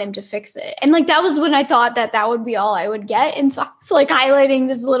had gotten him to fix it. And like, that was when I thought that would be all I would get. And so I was like highlighting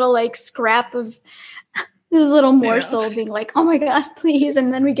this little like scrap of this little morsel being like, oh my God, please.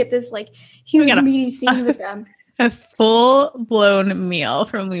 And then we get this like huge meaty scene with them. A full-blown meal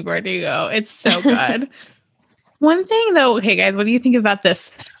from Leigh Bardugo. It's so good. One thing though, hey guys, what do you think about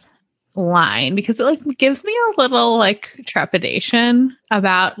this line? Because it like gives me a little like trepidation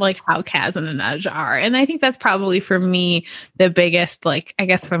about like how Kaz and Inej are. And I think that's probably for me the biggest, like, I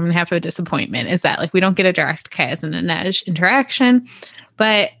guess if I'm gonna have a disappointment is that like we don't get a direct Kaz and Inej interaction.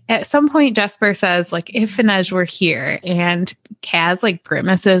 But at some point Jesper says like, if Inej were here, and Kaz like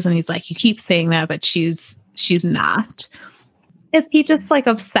grimaces and he's like, you keep saying that, but she's not. Is he just like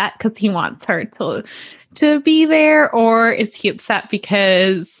upset because he wants her to be there, or is he upset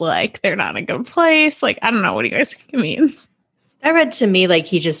because like they're not in a good place? Like, I don't know. What do you guys think it means? That read to me like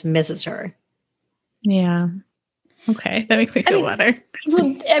he just misses her. Yeah. Okay. That makes me feel better.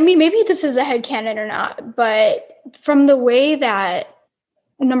 Well, I mean, maybe this is a headcanon or not, but from the way that,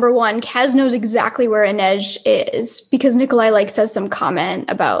 number one, Kaz knows exactly where Inej is because Nikolai like says some comment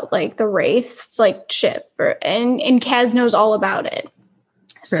about like the Wraith's like ship, and Kaz knows all about it.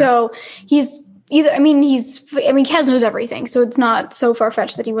 Sure. So he's Kaz knows everything. So it's not so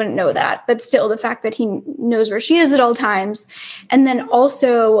far-fetched that he wouldn't know that. But still, the fact that he knows where she is at all times. And then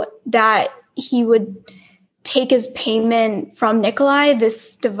also that he would take as payment from Nikolai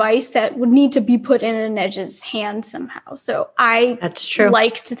this device that would need to be put in Inej's hand somehow. So That's true.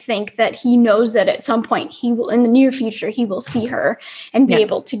 like to think that he knows that at some point he will, in the near future, he will see her and be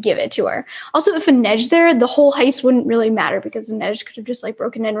able to give it to her. Also, if Inej there, the whole heist wouldn't really matter because Inej could have just like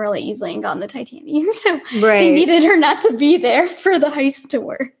broken in really easily and gotten the titanium. So they needed her not to be there for the heist to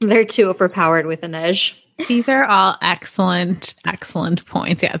work. They're too overpowered with Inej. These are all excellent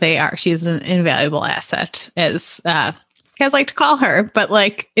points. Yeah, they are. She's an invaluable asset, as Kaz like to call her, but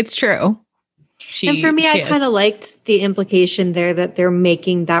like it's true. And for me, I kind of liked the implication there that they're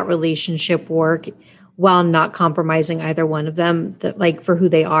making that relationship work while not compromising either one of them. That like for who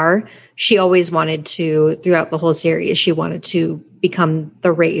they are, she always wanted to, throughout the whole series, she wanted to become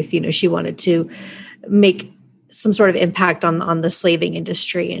the Wraith. She wanted to make some sort of impact on the slaving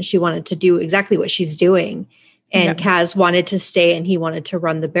industry. And she wanted to do exactly what she's doing. And Kaz wanted to stay and he wanted to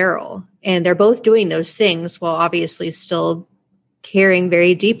run the barrel. And they're both doing those things while obviously still caring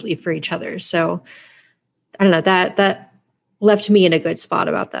very deeply for each other. So I don't know, that left me in a good spot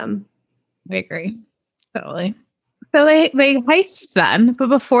about them. I agree. Totally. So they heist then, but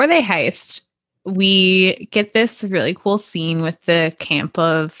before they heist, we get this really cool scene with the camp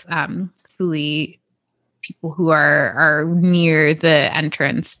of Suli people who are near the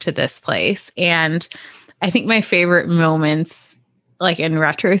entrance to this place. And I think my favorite moments, like in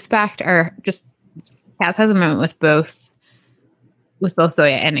retrospect, are just Kaz has a moment with both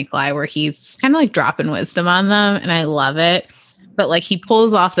Zoya and Nikolai where he's kind of like dropping wisdom on them, and I love it. But like he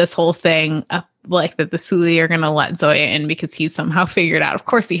pulls off this whole thing up, like that the Suli are going to let Zoya in because he's somehow figured out, of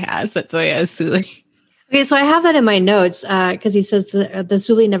course he has, that Zoya is Suli. Okay, so I have that in my notes because he says the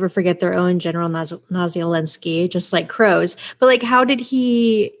Suli never forget their own General Naziolensky, just like crows. But like, how did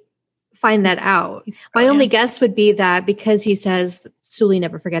he find that out? My only guess would be that because he says Suli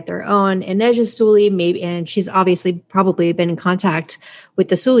never forget their own, and Inej is Suli, maybe, and she's obviously probably been in contact with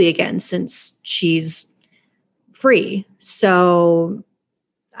the Suli again since she's free. So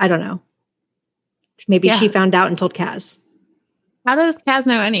I don't know. Maybe she found out and told Kaz. How does Kaz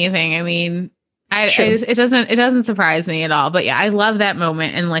know anything? I mean, it doesn't surprise me at all. But yeah, I love that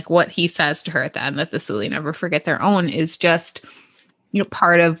moment, and like what he says to her at the end, that the Suli never forget their own, is just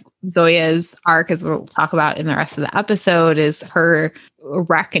part of Zoya's arc, as we'll talk about in the rest of the episode, is her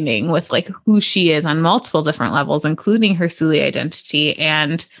reckoning with like who she is on multiple different levels, including her Suli identity,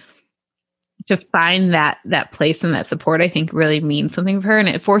 and to find that place and that support, I think really means something for her, and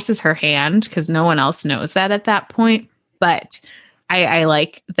it forces her hand because no one else knows that at that point. But I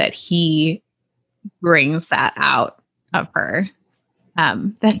like that he brings that out of her.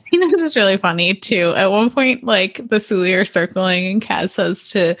 That scene is just really funny too. At one point, like the Suli are circling and Kaz says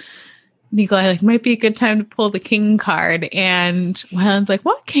to Nikolai, like, might be a good time to pull the king card. And Wyland's like,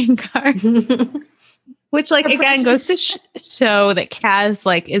 what king card? Which, like, again, goes to show that Kaz,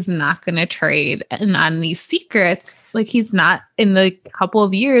 like, is not going to trade on these secrets. Like, he's not, in the couple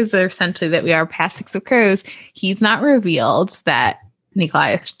of years, essentially, that we are past Six of Crows, he's not revealed that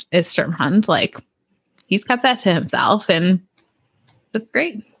Nikolai is Sturmhond. Like, he's kept that to himself, and that's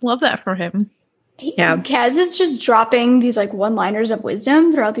great. Love that for him. Yeah, Kaz is just dropping these like one-liners of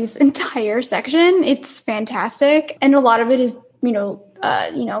wisdom throughout this entire section. It's fantastic, and a lot of it is,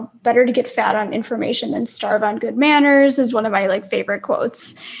 better to get fat on information than starve on good manners is one of my like favorite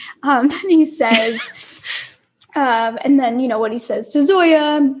quotes. He says, and then what he says to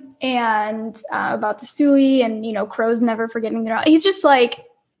Zoya and about the Suli and crows never forgetting their. He's just like.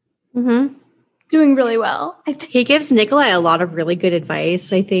 Mm-hmm. Doing really well. I think he gives Nikolai a lot of really good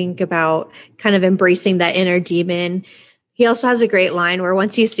advice, I think, about kind of embracing that inner demon. He also has a great line where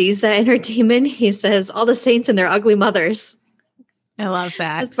once he sees that inner demon, he says, all the saints and their ugly mothers. I love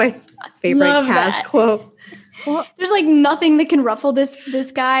that. That's my favorite Kaz quote. Well, there's like nothing that can ruffle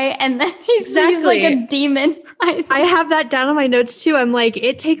this guy. And then he's like a demon. I have that down on my notes too. I'm like,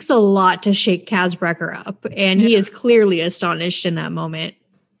 it takes a lot to shake Kaz Brekker up. And he is clearly astonished in that moment.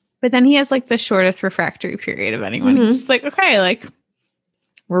 But then he has like the shortest refractory period of anyone. Mm-hmm. It's just like, okay, like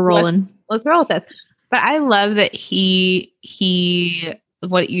we're rolling. Let's roll with this. But I love that he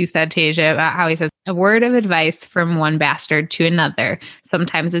what you said, Tasia, about how he says a word of advice from one bastard to another.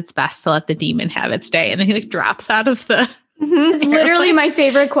 Sometimes it's best to let the demon have its day. And then he like drops out of the. It's literally my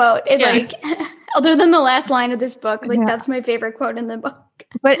favorite quote. Like other than the last line of this book, like that's my favorite quote in the book.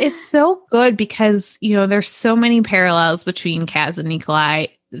 But it's so good because there's so many parallels between Kaz and Nikolai.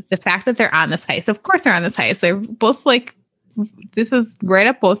 The fact that they're on this heist, of course they're on this heist. They're both like this is right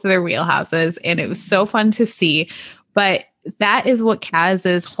up both of their wheelhouses, and it was so fun to see. But that is what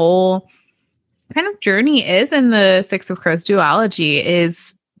Kaz's whole kind of journey is in the Six of Crows duology,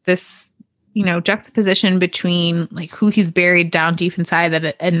 is this, you know, juxtaposition between like who he's buried down deep inside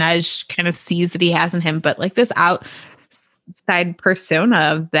that Inej kind of sees that he has in him, but like this outside persona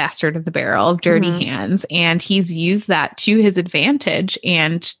of Bastard of the Barrel, of Dirty Hands. And he's used that to his advantage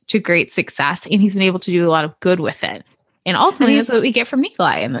and to great success. And he's been able to do a lot of good with it. And ultimately, that's what we get from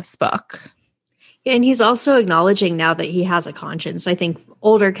Nikolai in this book. And he's also acknowledging now that he has a conscience. I think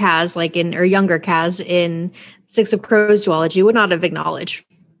older Kaz, or younger Kaz in Six of Crows duology would not have acknowledged,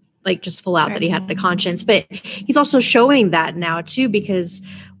 like, just full out that he had a conscience. But he's also showing that now too, because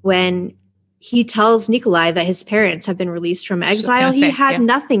when he tells Nikolai that his parents have been released from exile, he had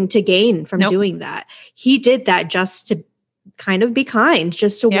nothing to gain from doing that. He did that just to kind of be kind,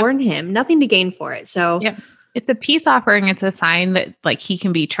 just to warn him, nothing to gain for it. So it's a peace offering. It's a sign that like he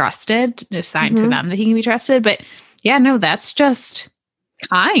can be trusted, a sign to them that he can be trusted. But yeah, no, that's just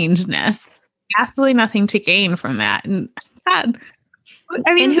kindness. Absolutely nothing to gain from that. And God,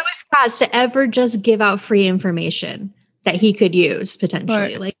 I mean, and who is Kaz to ever just give out free information that he could use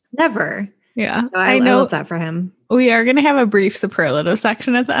potentially? Like, never. Yeah. So I love that for him. We are going to have a brief superlative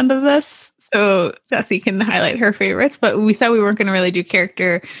section at the end of this, so Jessie can highlight her favorites. But we said we weren't going to really do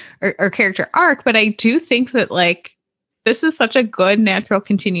character or character arc. But I do think that like this is such a good natural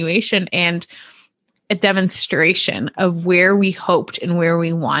continuation and a demonstration of where we hoped and where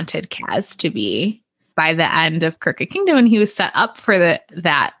we wanted Kaz to be by the end of Crooked Kingdom. And he was set up for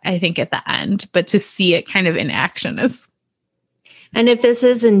that, I think, at the end. But to see it kind of in action is... And if this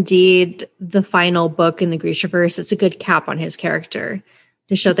is indeed the final book in the Grishaverse, it's a good cap on his character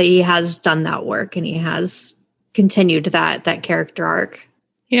to show that he has done that work and he has continued that character arc.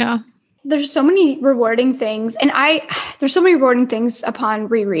 Yeah. There's so many rewarding things. And there's so many rewarding things upon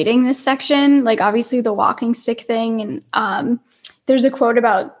rereading this section, like obviously the walking stick thing. And there's a quote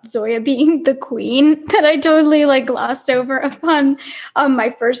about Zoya being the queen that I totally like glossed over upon my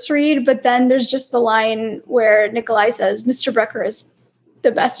first read. But then there's just the line where Nikolai says, Mr. Brecker is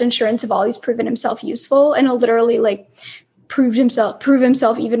the best insurance of all. He's proven himself useful. And he'll literally like prove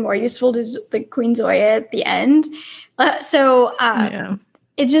himself even more useful to the Queen Zoya at the end.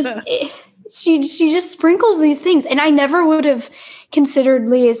 It just, she just sprinkles these things. And I never would have considered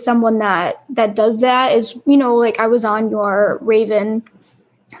Lee as someone that does that. Is, you know, like I was on your Raven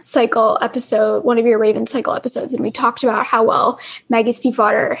cycle episode, one of your Raven cycle episodes, and we talked about how well Maggie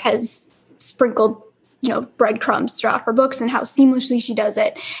Stiefvater has sprinkled, you know, breadcrumbs throughout her books and how seamlessly she does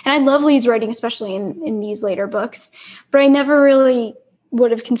it. And I love Lee's writing, especially in these later books, but I never really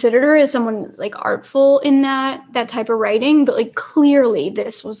would have considered her as someone like artful in that type of writing. But like clearly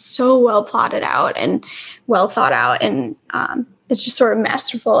this was so well plotted out and well thought out, and it's just sort of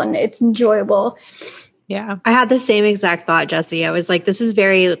masterful and it's enjoyable. Yeah. I had the same exact thought, Jessie. I was like, this is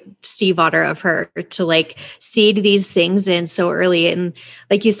very Stiefvater of her to like seed these things in so early. And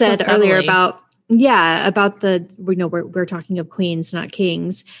like you said earlier about the, you know, we're talking of queens, not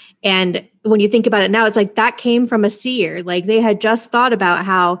kings. And when you think about it now, it's like that came from a seer. Like they had just thought about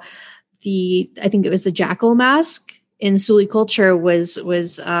how I think it was the jackal mask in Suli culture was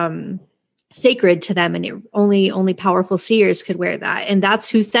sacred to them, and only powerful seers could wear that. And that's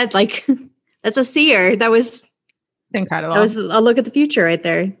who said, like, that's a seer. That was incredible. That was a look at the future right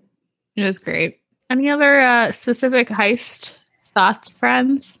there. It was great. Any other specific heist thoughts,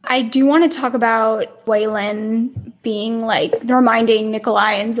 friends? I do want to talk about Waylon being like reminding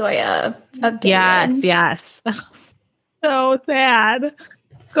Nikolai and Zoya of David. Yes. So sad.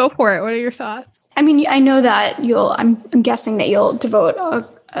 Go for it. What are your thoughts? I mean, I know that I'm guessing that you'll devote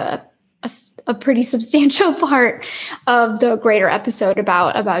a pretty substantial part of the greater episode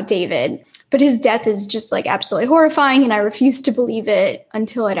about David, but his death is just like absolutely horrifying, and I refuse to believe it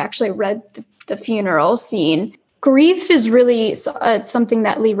until I'd actually read the funeral scene. Grief is really something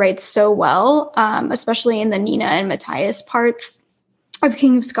that Lee writes so well, especially in the Nina and Matthias parts of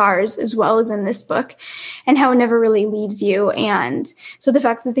King of Scars, as well as in this book, and how it never really leaves you. And so the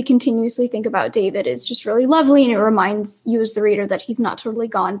fact that they continuously think about David is just really lovely, and it reminds you as the reader that he's not totally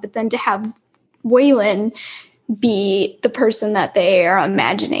gone. But then to have Waylon be the person that they are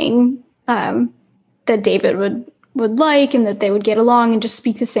imagining that David would like, and that they would get along and just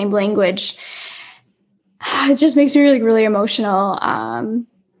speak the same language, it just makes me really, really emotional.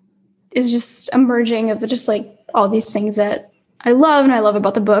 It's just a merging of just like all these things that I love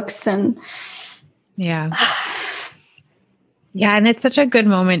about the books. And yeah. And it's such a good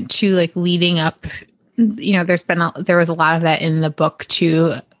moment to like leading up, you know, there was a lot of that in the book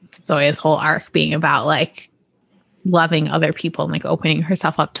too. Zoya's whole arc being about like loving other people and like opening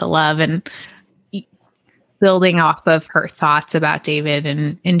herself up to love and building off of her thoughts about David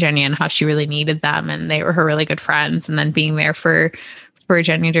and Jenny and how she really needed them. And they were her really good friends. And then being there for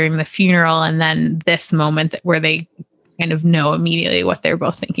Jenny during the funeral. And then this moment where they kind of know immediately what they're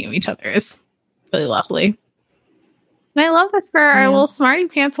both thinking of each other is really lovely. And I love this for our little smarty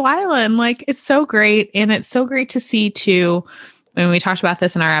pants Wylan. Like, it's so great. And it's so great to see too, when we talked about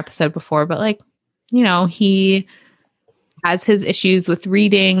this in our episode before, but like, you know, he has his issues with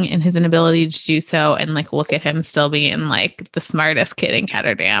reading and his inability to do so. And like, look at him still being like the smartest kid in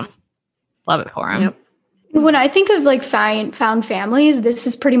Ketterdam. Love it for him. Yep. When I think of like found families, this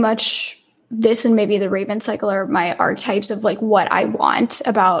is pretty much this, and maybe the Raven Cycle are my archetypes of like what I want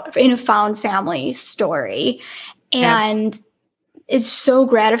about in a found family story. And it's so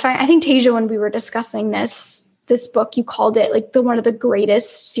gratifying. I think, Tasia, when we were discussing this book, you called it like one of the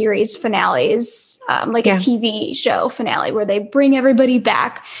greatest series finales, like a TV show finale where they bring everybody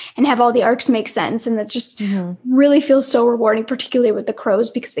back and have all the arcs make sense. And that just really feels so rewarding, particularly with the Crows,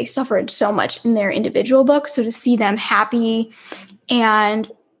 because they suffered so much in their individual books. So to see them happy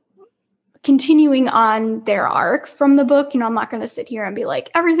and continuing on their arc from the book, you know, I'm not going to sit here and be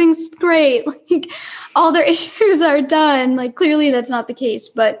like, everything's great, like all their issues are done. Like, clearly that's not the case,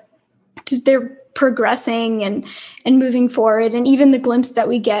 but just they're progressing and moving forward. And even the glimpse that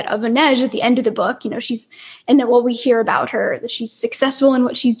we get of Inej at the end of the book, you know, and then what we hear about her, that she's successful in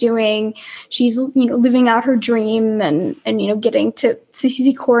what she's doing. She's, you know, living out her dream and you know, getting to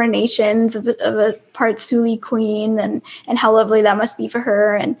see coronations of a Partsuli queen and how lovely that must be for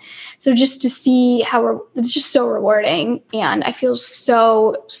her. And so just to see it's just so rewarding. And I feel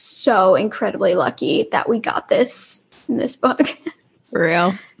so, so incredibly lucky that we got this in this book. For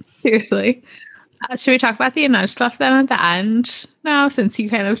real. Seriously. Should we talk about the Inej stuff then at the end now, since you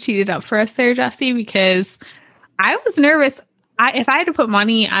kind of teed it up for us there, Jessie? Because I was nervous. If I had to put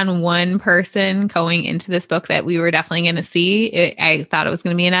money on one person going into this book that we were definitely going to see, I thought it was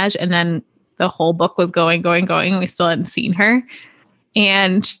going to be Inej. And then the whole book was going. We still hadn't seen her.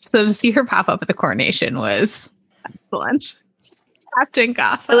 And so to see her pop up at the coronation was excellent. Captain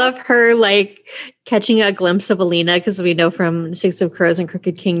Gaffa. I love her like catching a glimpse of Alina, because we know from Six of Crows and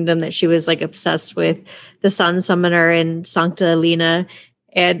Crooked Kingdom that she was like obsessed with the Sun Summoner and Sancta Alina,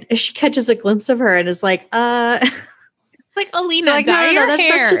 and she catches a glimpse of her and is like, like, Alina, like, no,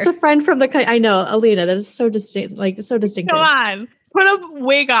 that's just a friend from the. I know, Alina. That is so distinct, like so distinctive. Come on, put a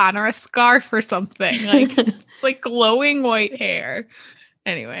wig on or a scarf or something, like like glowing white hair.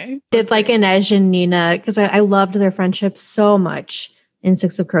 Anyway, did like Inej and Nina, because I loved their friendship so much in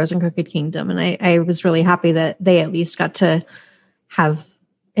Six of Crows and Crooked Kingdom, and I was really happy that they at least got to have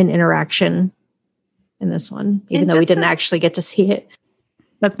an interaction in this one, even though we didn't actually get to see it.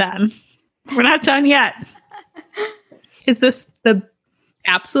 But then we're not done yet. Is this the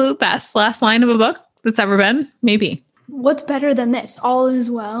absolute best last line of a book that's ever been? Maybe. What's better than this? All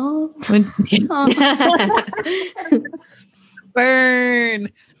is well. Burn.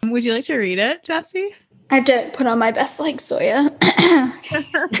 Would you like to read it, Jessie? I have to put on my best like Soya.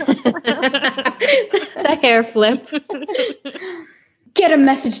 The hair flip. Get a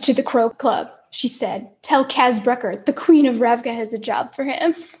message to the Crow Club, she said. Tell Kaz Brucker, the Queen of Ravka has a job for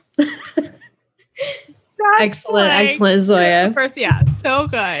him. Excellent, Zoya. First, so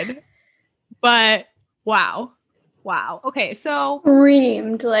good. But wow. Okay, so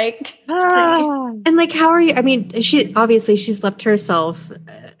screamed like, and like, how are you? I mean, she's left herself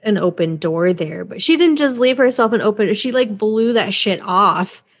an open door there, but she didn't just leave herself an open. She like blew that shit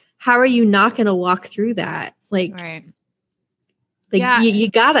off. How are you not going to walk through that? Like, right? Like you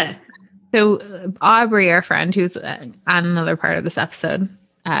gotta. So Aubrey, our friend, who's on another part of this episode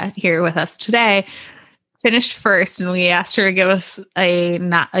here with us today, finished first, and we asked her to give us a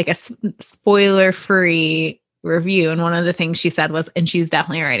spoiler-free review, and one of the things she said was, and she's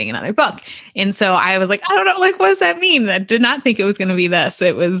definitely writing another book. And so I was like, I don't know, like, what does that mean? I did not think it was going to be this.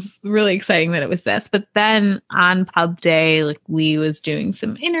 It was really exciting that it was this. But then on pub day, like, Lee was doing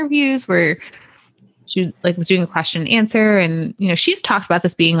some interviews where she like was doing a question and answer, and you know, she's talked about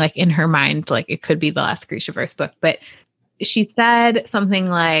this being like in her mind, like it could be the last Grishaverse book. But she said something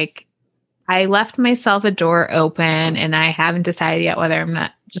like, I left myself a door open, and I haven't decided yet whether I'm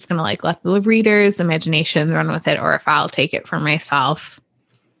not just going to like let the reader's imagination run with it, or if I'll take it for myself.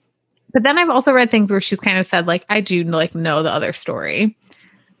 But then I've also read things where she's kind of said, like, I do like know the other story.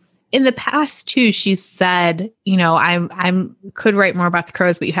 In the past too, she's said, you know, I'm could write more about the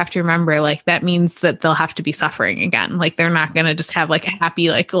Crows, but you have to remember, like, that means that they'll have to be suffering again. Like, they're not going to just have like a happy,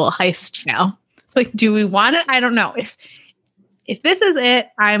 like, little heist tale. It's like, do we want it? I don't know. If this is it,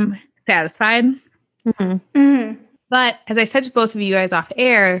 I'm satisfied. Mm-hmm. But as I said to both of you guys off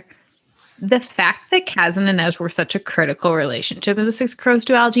air, the fact that Kaz and Inej were such a critical relationship in the Six Crows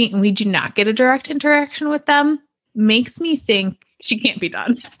duology, and we do not get a direct interaction with them, makes me think she can't be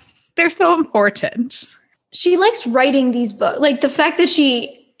done. They're so important. She likes writing these books. Like the fact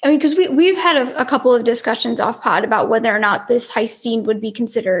that because we've had a couple of discussions off pod about whether or not this heist scene would be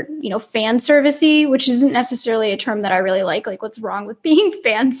considered, fan servicey, which isn't necessarily a term that I really like. Like, what's wrong with being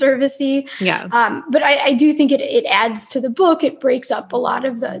fan servicey? Yeah. But I do think it adds to the book. It breaks up a lot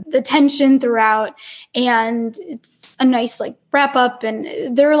of the tension throughout, and it's a nice like wrap up.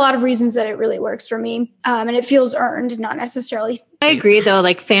 And there are a lot of reasons that it really works for me, and it feels earned, not necessarily. I agree, though.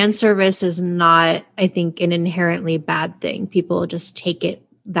 Like, fan service is not, I think, an inherently bad thing. People just take it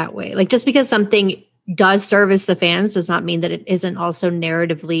that way. Like, just because something does service the fans does not mean that it isn't also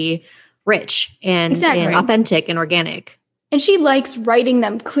narratively rich and authentic and organic. And she likes writing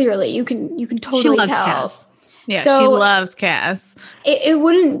them clearly. You can totally she loves tell. Kaz. Yeah, so, she loves Kaz. It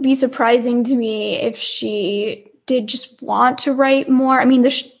wouldn't be surprising to me if she did just want to write more. I mean,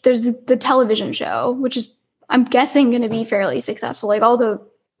 there's the television show, which is, I'm guessing, going to be fairly successful. Like, all the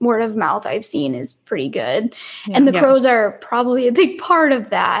word of mouth I've seen is pretty good. Yeah, and the Crows are probably a big part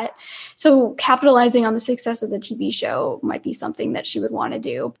of that. So capitalizing on the success of the TV show might be something that she would want to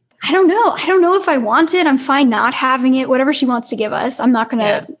do. I don't know if I want it. I'm fine not having it. Whatever she wants to give us. I'm not going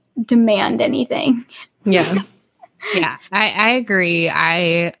to demand anything. Yeah. Yeah, I agree.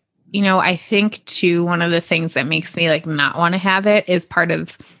 I think too, one of the things that makes me like not want to have it is part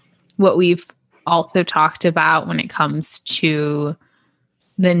of what we've also talked about when it comes to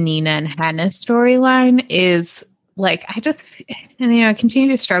the Nina and Hannah storyline is like, I continue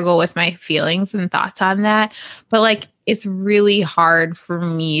to struggle with my feelings and thoughts on that. But like, it's really hard for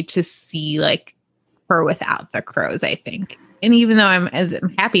me to see like her without the Crows, I think. And even though I'm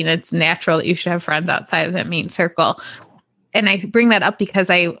happy and it's natural that you should have friends outside of that main circle. And I bring that up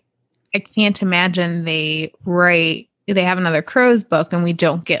because I can't imagine they have another Crows book and we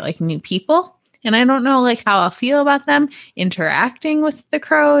don't get like new people. And I don't know like how I'll feel about them interacting with the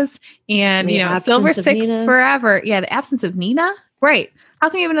Crows and, Silver Six Nina. Forever. Yeah. The absence of Nina. Right. How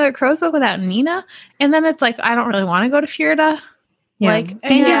can you have another Crows book without Nina? And then it's like, I don't really want to go to Fjerda. Yeah.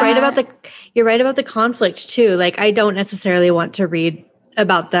 And you're right about the conflict too. Like, I don't necessarily want to read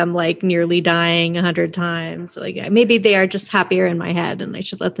about them like nearly dying 100 times. Like, maybe they are just happier in my head and I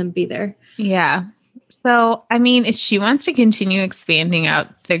should let them be there. Yeah. So, I mean, if she wants to continue expanding out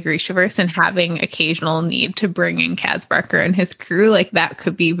the Grishaverse and having occasional need to bring in Kaz Brekker and his crew, like that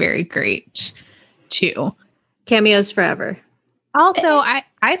could be very great too. Cameos forever. Also,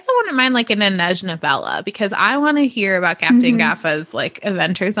 I still wouldn't mind like an Inej novella because I want to hear about Captain Gaffa's like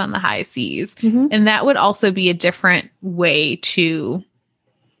adventures on the high seas. Mm-hmm. And that would also be a different way to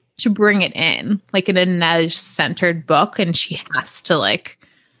bring it in, like an Inej centered book. And she has to like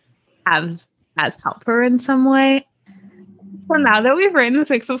have as help her in some way. So now that we've written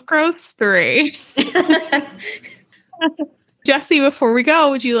Six of Crows 3, Jessie, before we go,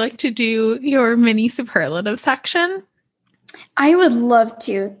 would you like to do your mini superlative section? I would love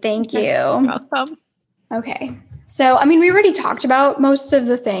to. Thank you. You're welcome. Okay. So, I mean, we already talked about most of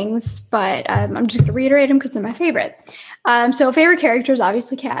the things, but I'm just going to reiterate them because they're my favorite. So favorite character is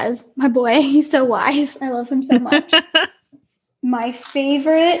obviously Kaz, my boy. He's so wise. I love him so much. My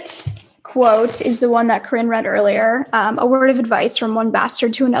favorite quote is the one that Corinne read earlier. A word of advice from one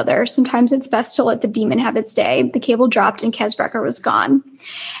bastard to another. Sometimes it's best to let the demon have its day. The cable dropped and Kaz Brekker was gone.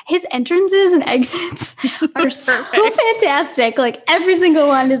 His entrances and exits are so fantastic. Like every single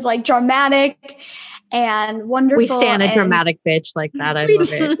one is like dramatic and wonderful. We stand a dramatic bitch like that. I love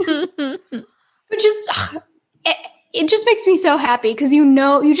it. But it just makes me so happy because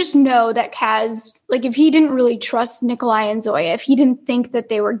you just know that Kaz, like if he didn't really trust Nikolai and Zoya, if he didn't think that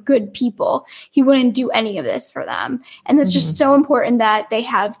they were good people, he wouldn't do any of this for them. And it's just so important that they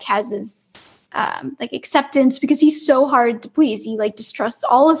have Kaz's like acceptance because he's so hard to please. He like distrusts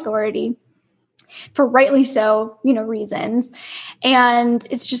all authority for rightly so, reasons. And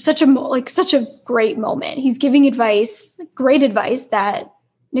it's just such a great moment. He's giving great advice that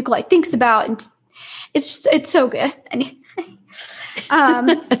Nikolai thinks about, and it's so good.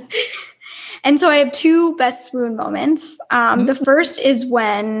 And so I have two best swoon moments. The first is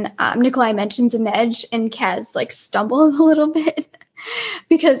when Nikolai mentions Inej and Kaz like stumbles a little bit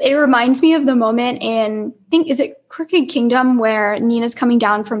because it reminds me of the moment in, I think, is it Crooked Kingdom, where Nina's coming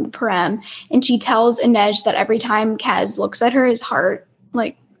down from the Parem and she tells Inej that every time Kaz looks at her, his heart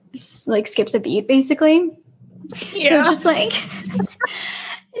like skips a beat, basically. Yeah. So just like...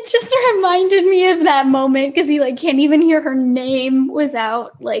 It just reminded me of that moment because he like can't even hear her name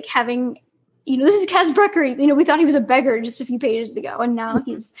without like having this is Kaz Brecker. We thought he was a beggar just a few pages ago, and now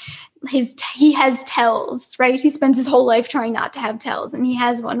he has tells, right? He spends his whole life trying not to have tells, and he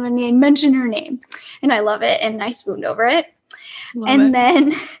has one when they mention her name, and I love it, and I swooned over it.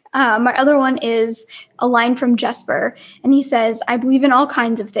 Then my other one is a line from Jesper, and he says, "I believe in all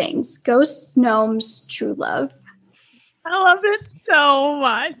kinds of things: ghosts, gnomes, true love." I love it so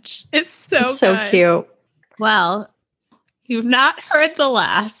much. It's so cute. Well, you've not heard the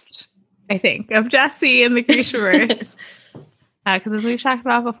last, I think, of Jessie in the Grishaverse. Because as we've talked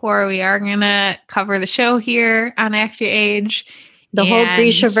about before, we are going to cover the show here on Act Your Age. The whole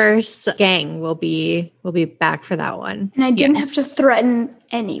Grishaverse gang will be back for that one. And I didn't have to threaten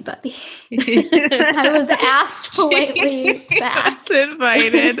anybody. I was asked politely back.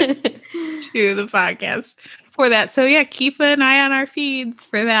 Invited to the podcast for that. So yeah, keep an eye on our feeds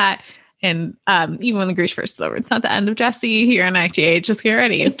for that. And even when the Grishaverse is over, it's not the end of Jessie here on Act Your Age. Just get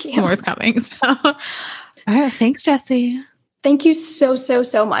ready. More is coming. So, all right, thanks, Jessie. Thank you so, so,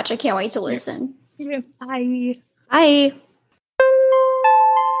 so much. I can't wait to listen. Bye. Bye.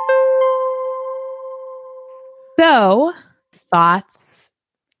 So, thoughts,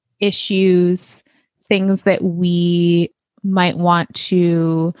 issues, things that we might want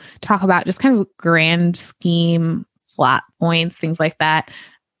to talk about, just kind of grand scheme, plot points, things like that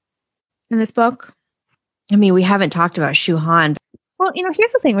in this book. I mean, we haven't talked about Shu Han. Well,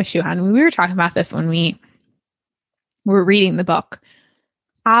 here's the thing with Shu Han. We were talking about this when we were reading the book.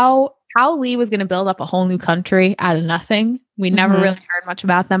 How Lee was going to build up a whole new country out of nothing. We never really heard much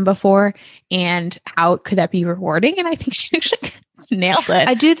about them before. And how could that be rewarding? And I think she actually nailed it.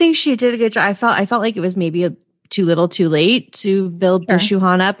 I do think she did a good job. I felt like it was maybe too little too late to build the Shu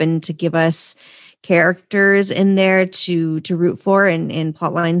Han up and to give us characters in there to root for and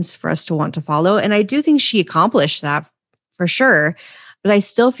plot lines for us to want to follow. And I do think she accomplished that for sure. But I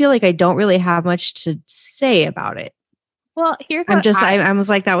still feel like I don't really have much to say about it. Well, here's what I was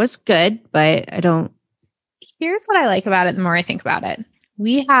like, that was good, but I don't. Here's what I like about it the more I think about it.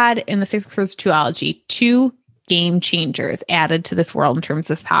 We had in the Six of Crows duology 2 game changers added to this world in terms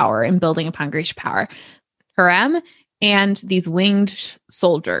of power and building upon Grisha power. Harem and these winged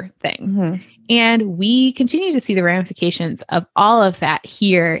soldier thing. Mm-hmm. And we continue to see the ramifications of all of that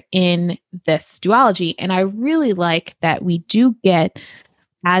here in this duology. And I really like that we do get,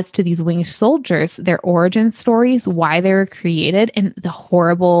 as to these winged soldiers, their origin stories, why they were created, and the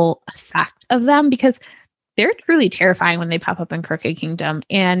horrible effect of them, because they're truly terrifying when they pop up in Crooked Kingdom.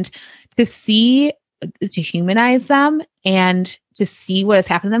 And to humanize them and to see what has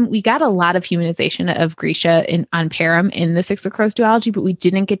happened to them, we got a lot of humanization of Grisha on Param in the Six of Crows duology, but we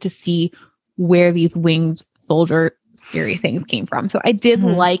didn't get to see where these winged soldier scary things came from. So I did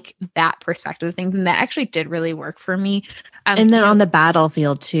like that perspective of things, and that actually did really work for me. And then on the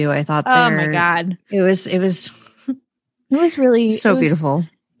battlefield too, I thought, oh my God, it was really so beautiful.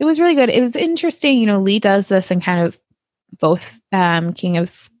 It was really good. It was interesting. Lee does this in kind of both King of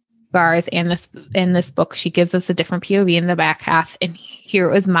Scars and this book. She gives us a different POV in the back half, and here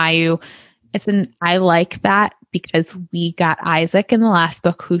it was Mayu. I like that because we got Isaac in the last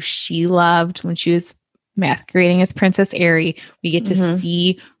book, who she loved when she was masquerading as Princess Aerie. We get to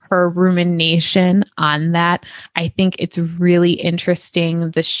see her rumination on that. I think it's really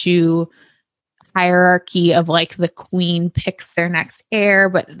interesting, the Shu hierarchy of like the queen picks their next heir,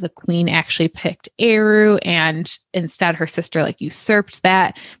 but the queen actually picked Eru, and instead her sister like usurped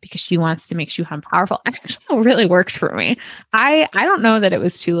that because she wants to make Shu Han powerful. It actually really worked for me. I don't know that it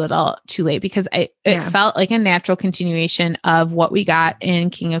was too late, because it felt like a natural continuation of what we got in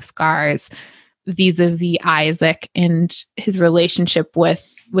King of Scars vis-a-vis Isaac and his relationship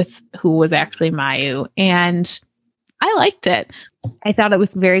with who was actually Mayu. And I liked it. I thought it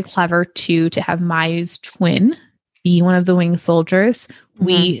was very clever too to have Mayu's twin be one of the winged soldiers. Mm-hmm.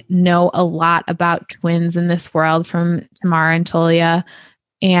 We know a lot about twins in this world from Tamara and Tolia,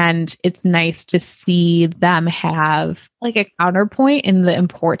 and it's nice to see them have like a counterpoint in the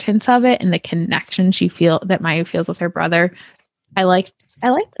importance of it and the connection that Mayu feels with her brother. I liked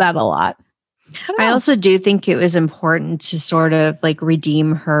that a lot. I also do think it was important to sort of like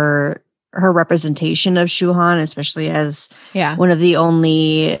redeem her representation of Shu Han, especially as one of the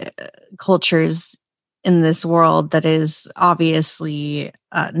only cultures in this world that is obviously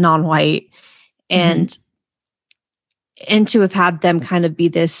non-white, and to have had them kind of be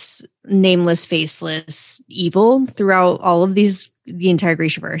this nameless, faceless evil throughout all of the entire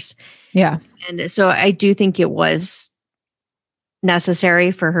Grishaverse. Yeah. And so I do think it was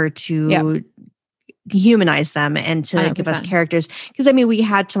necessary for her to humanize them and to 100%. give us characters. Because I mean, we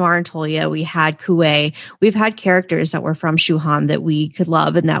had Tamar and Tolia, we had Kuei, we've had characters that were from Shu-Han that we could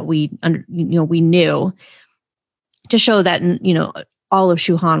love and that we knew, to show that, all of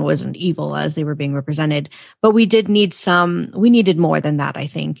Shu-Han wasn't evil as they were being represented. But we needed more than that, I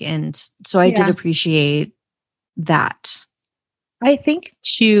think. And so I did appreciate that. I think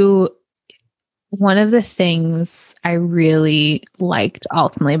too, one of the things I really liked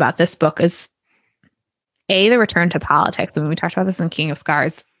ultimately about this book is the return to politics. I mean, we talked about this in King of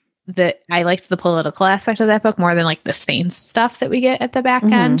Scars, that I liked the political aspect of that book more than like the saints stuff that we get at the back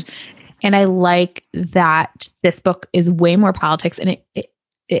end. And I like that this book is way more politics, and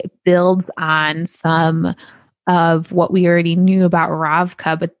it builds on some of what we already knew about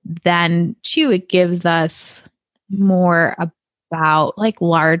Ravka, but then too, it gives us more about like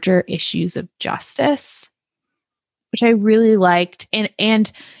larger issues of justice, which I really liked,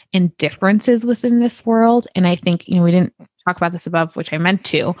 and differences within this world. And I think, we didn't talk about this above, which I meant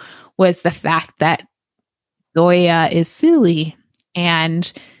to, was the fact that Zoya is Suli,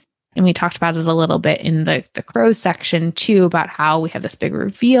 and we talked about it a little bit in the Crows section too, about how we have this big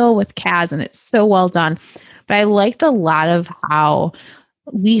reveal with Kaz, and it's so well done. But I liked a lot of how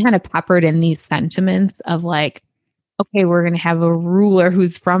Lee kind of peppered in these sentiments of like, okay, we're going to have a ruler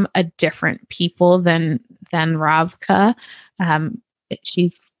who's from a different people than Ravka.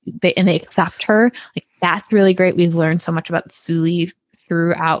 They accept her. Like, that's really great. We've learned so much about Suli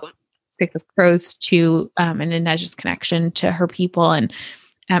throughout Six of Crows too, and Inej's connection to her people. And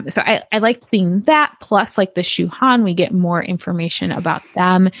so I liked seeing that. Plus, like the Shu-Han, we get more information about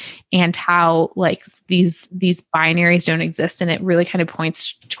them and how like these binaries don't exist. And it really kind of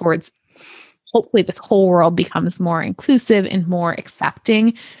points towards, hopefully this whole world becomes more inclusive and more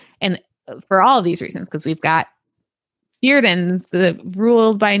accepting. And for all of these reasons, because we've got Theodens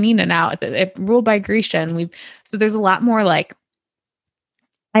ruled by Nina now, ruled by Grisha. And so there's a lot more like,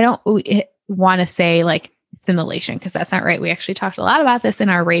 I don't want to say like assimilation, because that's not right. We actually talked a lot about this in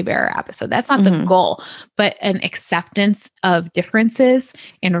our Raybearer episode. That's not the goal, but an acceptance of differences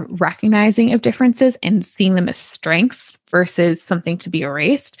and recognizing of differences and seeing them as strengths versus something to be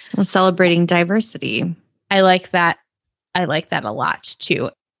erased. Well, celebrating diversity. I like that. I like that a lot too.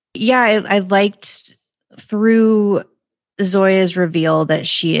 Yeah, I liked through Zoya's reveal that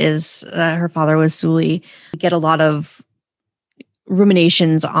she is, her father was Suli. We get a lot of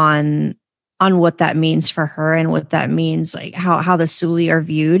ruminations on what that means for her and what that means, like how the Suli are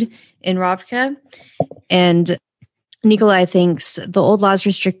viewed in Ravka. And Nikolai thinks the old laws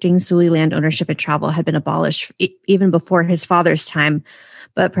restricting Suli land ownership and travel had been abolished even before his father's time,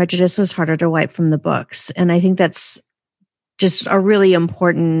 but prejudice was harder to wipe from the books. And I think that's just a really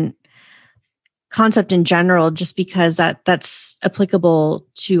important concept in general, just because that's applicable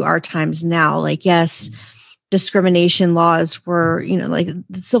to our times now. Like, yes, discrimination laws were, like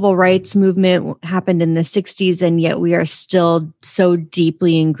the civil rights movement happened in the 60s, and yet we are still so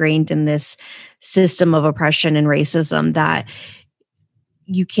deeply ingrained in this system of oppression and racism that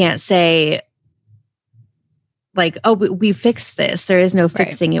you can't say like, oh, we fixed this. There is no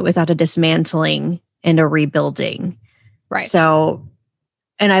fixing it without a dismantling and a rebuilding. Right. So,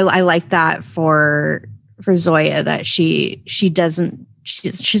 and I like that for Zoya, that she doesn't,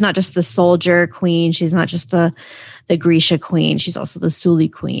 she's not just the soldier queen. She's not just the Grisha queen. She's also the Suli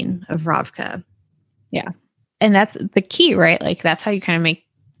queen of Ravka. Yeah. And that's the key, right? Like, that's how you kind of make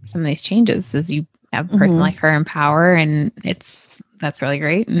some of these changes, is you have a person like her in power, and that's really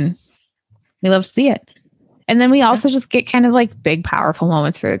great. And we love to see it. And then we also just get kind of like big, powerful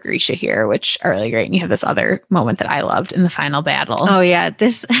moments for the Grisha here, which are really great. And you have this other moment that I loved in the final battle. Oh yeah.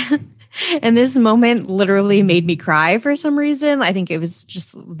 This moment literally made me cry for some reason. I think it was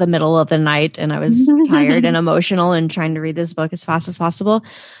just the middle of the night and I was tired and emotional and trying to read this book as fast as possible.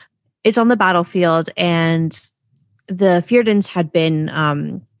 It's on the battlefield, and the Theodens had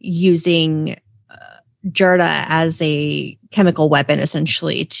been using Jurda as a chemical weapon,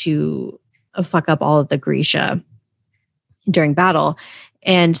 essentially, to fuck up all of the Grisha during battle.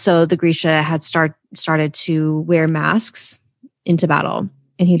 And so the Grisha had started to wear masks into battle.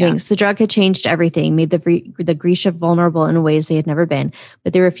 And he thinks the drug had changed everything, made the Grisha vulnerable in ways they had never been.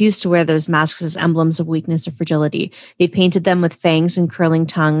 But they refused to wear those masks as emblems of weakness or fragility. They'd painted them with fangs and curling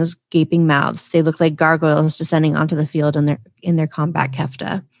tongues, gaping mouths. They looked like gargoyles descending onto the field in their combat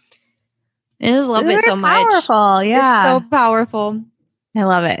kefta. And I just love it so much. Powerful, yeah. It's so powerful. I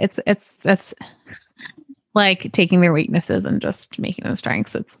love it. It's like taking their weaknesses and just making them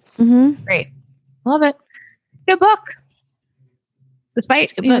strengths. It's great. Love it. Good book.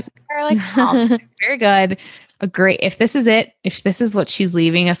 Despite it's very good. A great. If this is it, if this is what she's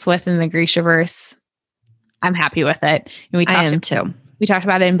leaving us with in the Grishaverse, I'm happy with it. And I am too. We talked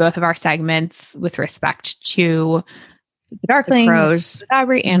about it in both of our segments with respect to the Darkling, the Crows, with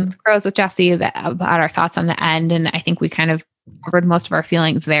Aubrey, and Crows with Jesse, about our thoughts on the end. And I think we kind of covered most of our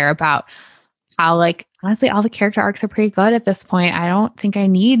feelings there about how, like, honestly, all the character arcs are pretty good at this point. I don't think I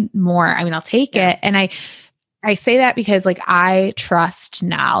need more. I mean, I'll take it. And I say that because, like, I trust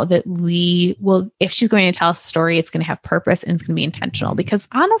now that Lee will, if she's going to tell a story, it's going to have purpose and it's going to be intentional. Because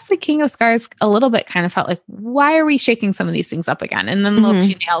honestly, King of Scars a little bit kind of felt like, why are we shaking some of these things up again? And then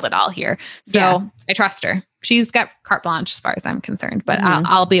she nailed it all here. So I trust her. She's got carte blanche as far as I'm concerned, but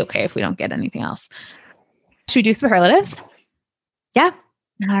I'll be okay if we don't get anything else. Should we do superlatives? Yeah.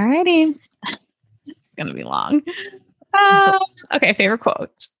 All righty. It's going to be long. Okay, favorite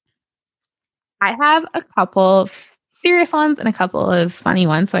quote. I have a couple of serious ones and a couple of funny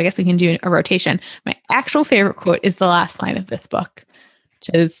ones, so I guess we can do a rotation. My actual favorite quote is the last line of this book, which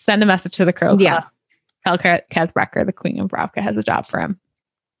is, send a message to the Crow. Yeah. Tell Kaz Brekker the Queen of Bravka has a job for him.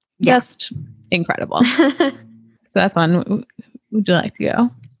 Yeah. Just incredible. So that's one. Would you like to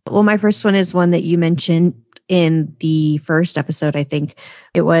go? Well, my first one is one that you mentioned in the first episode, I think.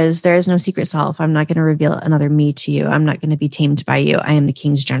 It was, there is no secret self. I'm not going to reveal another me to you. I'm not going to be tamed by you. I am the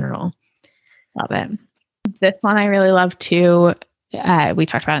King's General. Love it. This one I really love too. We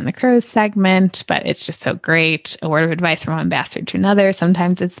talked about it in the Crows segment, but it's just so great. A word of advice from one bastard to another.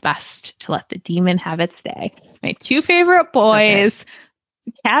 Sometimes it's best to let the demon have its day. My two favorite boys,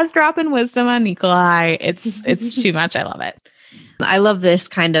 Kaz dropping wisdom on Nikolai. It's too much. I love it. I love this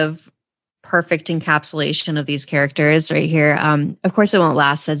kind of perfect encapsulation of these characters right here. Of course it won't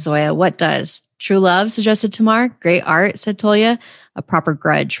last, said Zoya. What does? True love, suggested Tamar. Great art, said Tolia. A proper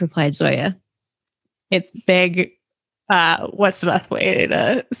grudge, replied Zoya. It's big. What's the best way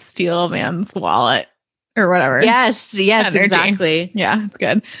to steal a man's wallet or whatever? Yes, energy. Exactly. Yeah, it's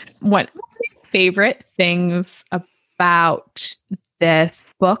good. One of my favorite things about this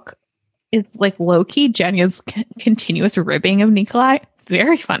book is, like, low-key Jenya's continuous ribbing of Nikolai. It's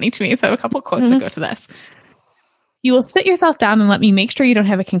very funny to me. So I have a couple quotes that go to this. You will sit yourself down and let me make sure you don't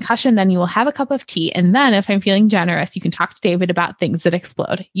have a concussion. Then you will have a cup of tea. And then if I'm feeling generous, you can talk to David about things that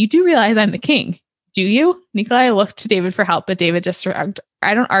explode. You do realize I'm the king. Do you? Nikolai looked to David for help, but David just shrugged.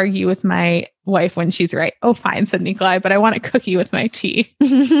 I don't argue with my wife when she's right. Oh, fine, said Nikolai, but I want a cookie with my tea.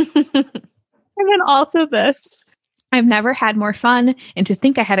 And then also this. I've never had more fun, and to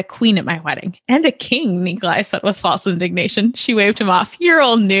think I had a queen at my wedding. And a king, Nikolai said with false indignation. She waved him off. You're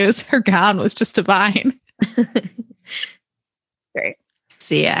old news. Her gown was just divine. Great.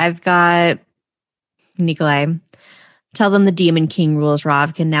 See, I've got Nikolai. Tell them the Demon King rules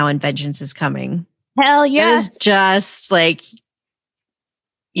Ravka now and vengeance is coming. Hell yeah. That is just like,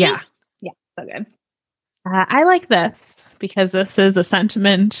 yeah. Yeah, so good. I like this because this is a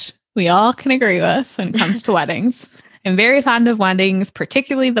sentiment we all can agree with when it comes to weddings. I'm very fond of weddings,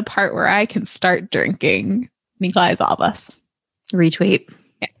 particularly the part where I can start drinking. Nikolai's all of us. Retweet.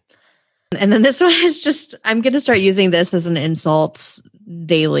 Yeah. And then this one is just, I'm going to start using this as an insult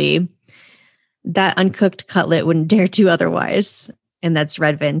daily. That uncooked cutlet wouldn't dare to otherwise. And that's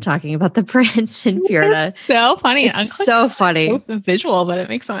Redvin talking about the prince and Fjorda. So funny. It's so funny. So visual, but it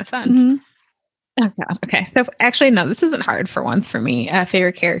makes so much sense. Mm-hmm. Oh God. Okay. So actually, no, this isn't hard for once for me.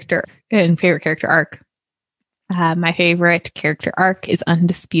 Favorite character and favorite character arc. My favorite character arc is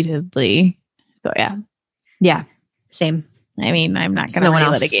undisputedly Zoya. Yeah. Same. I mean, I'm not going to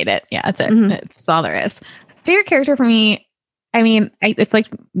relitigate it. Yeah, that's it. That's all there is. Favorite character for me. I mean, it's like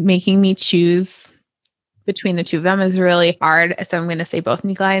making me choose between the two of them is really hard. So I'm going to say both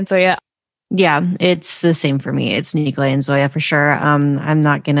Nikolai and Zoya. Yeah, it's the same for me. It's Nikolai and Zoya for sure. I'm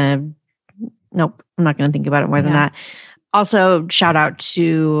not going to think about it more than that. Also, shout out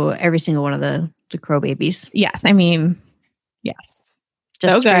to every single one of the Crow babies. Yes, I mean, yes.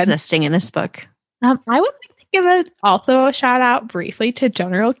 Just for existing in this book. I would like to give also a shout out briefly to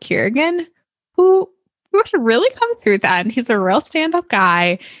General Kirigan, who really come through that. And he's a real stand-up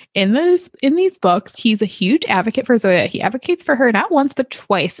guy in these books. He's a huge advocate for Zoya. He advocates for her not once but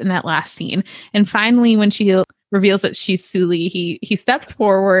twice in that last scene. And finally, when she reveals that she's Suli, he steps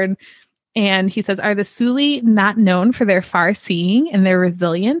forward and he says, "Are the Suli not known for their far-seeing and their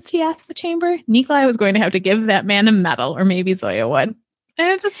resilience?" He asked the chamber. Nikolai was going to have to give that man a medal, or maybe Zoya would. And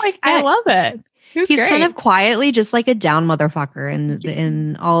it's just like, I love it. He's great. Kind of quietly just like a down motherfucker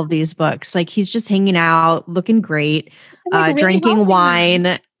in all of these books. Like he's just hanging out, looking great, like drinking really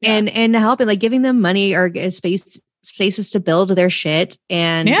wine and helping, like giving them money or spaces to build their shit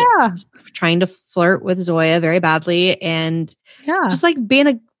and trying to flirt with Zoya very badly and just like being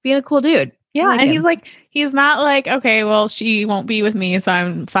a cool dude. Yeah. like And him. he's not like, okay, well, she won't be with me, so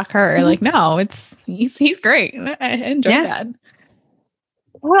I'm fuck her. Mhm. Like, no, he's great. I enjoy Yeah. that.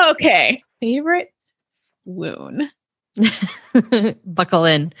 Well, okay. Favorite wound. Buckle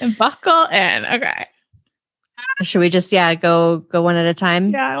in. And buckle in. Okay. Should we just go one at a time?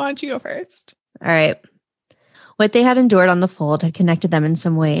 Yeah, I want you to go first. All right. What they had endured on the fold had connected them in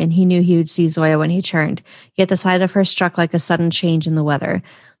some way, and he knew he would see Zoya when he turned. Yet the sight of her struck like a sudden change in the weather.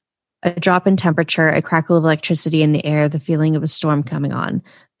 A drop in temperature, a crackle of electricity in the air, the feeling of a storm coming on.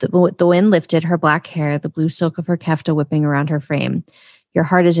 The wind lifted her black hair, the blue silk of her kefta whipping around her frame. Your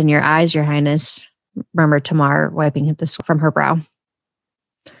heart is in your eyes, your highness, murmured Tamar, wiping the sweat from her brow.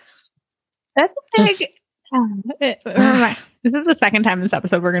 That's a big... This is the second time this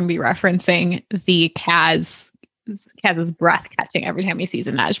episode we're going to be referencing the Kaz's breath catching every time he sees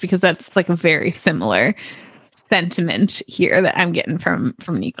a nudge, because that's like a very similar sentiment here that I'm getting from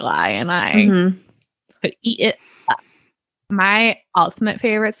Nikolai, and I could eat it up. My ultimate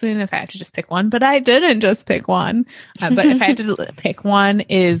favorite swoon, if I had to just pick one, but I didn't just pick one. But if I had to pick one,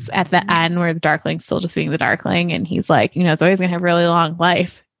 is at the end where the Darkling's still just being the Darkling, and he's like, it's always going to have a really long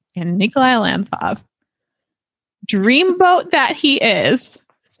life. And Nikolai Lanzov, dreamboat that he is,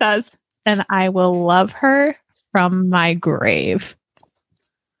 says, and I will love her from my grave.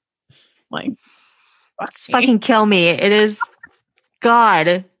 Like, fucking kill me. It is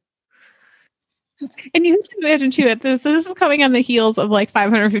God. And you have to imagine too, this is coming on the heels of like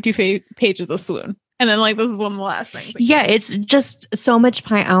 550 pages of swoon. And then like, this is one of the last things. Yeah, it's just so much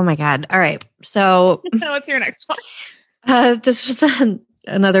pine. Oh my God. All right. So what's your next one? This was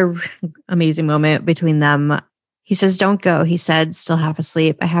another amazing moment between them. He says, don't go. He said, still half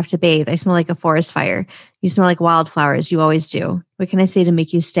asleep. I have to bathe. I smell like a forest fire. You smell like wildflowers. You always do. What can I say to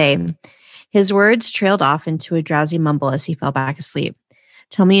make you stay? His words trailed off into a drowsy mumble as he fell back asleep.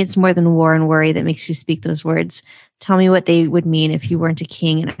 Tell me it's more than war and worry that makes you speak those words. Tell me what they would mean if you weren't a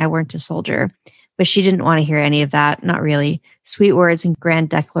king and I weren't a soldier. But she didn't want to hear any of that. Not really. Sweet words and grand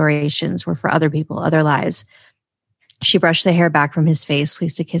declarations were for other people, other lives. She brushed the hair back from his face,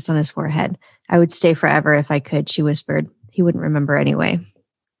 placed a kiss on his forehead. I would stay forever if I could, she whispered. He wouldn't remember anyway.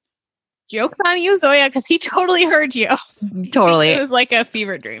 Joke's on you, Zoya, because he totally heard you. Totally. It was like a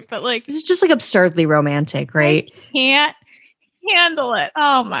fever dream, but like... It's just like absurdly romantic, right? I can't handle it.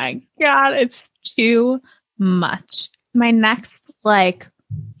 Oh my God, it's too much. My next like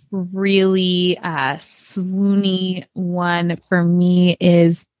really swoony one for me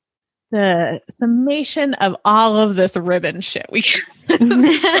is the summation of all of this ribbon shit we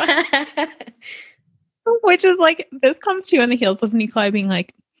which is like, this comes to you on the heels of Nikolai being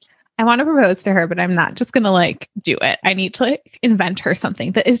like, I want to propose to her, but I'm not just going to like do it. I need to like invent her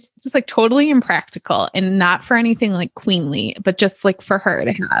something that is just like totally impractical and not for anything like queenly, but just like for her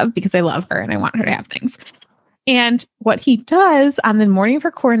to have, because I love her and I want her to have things. And what he does on the morning of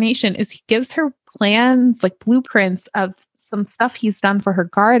her coronation is he gives her plans, like blueprints of some stuff he's done for her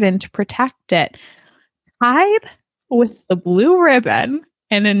garden to protect it, tied with the blue ribbon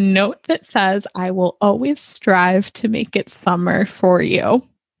and a note that says, I will always strive to make it summer for you.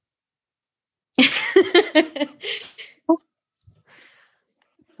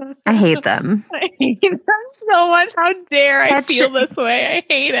 I hate them. I hate them so much. How dare I feel this way? I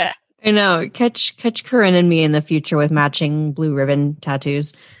hate it. I know. Catch Corinne and me in the future with matching blue ribbon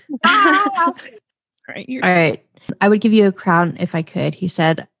tattoos. All right. I would give you a crown if I could, he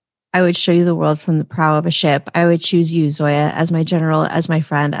said. I would show you the world from the prow of a ship. I would choose you, Zoya, as my general, as my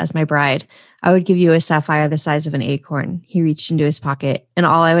friend, as my bride. I would give you a sapphire the size of an acorn. He reached into his pocket. And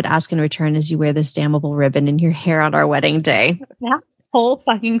all I would ask in return is you wear this damnable ribbon in your hair on our wedding day. That whole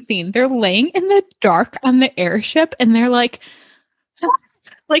fucking scene. They're laying in the dark on the airship and they're like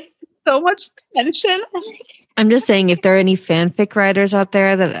so much tension. I'm just saying, if there are any fanfic writers out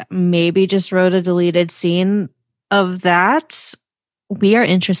there that maybe just wrote a deleted scene of that, we are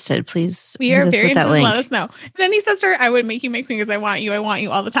interested. Please, we are very interested. Let us know. And then he says to her, I would make you my queen because I want you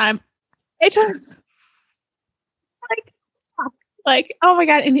all the time. It's like, oh my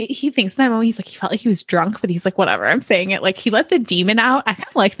God. And he thinks that moment, he's like, he felt like he was drunk, but he's like, whatever, I'm saying it. Like, he let the demon out. I kind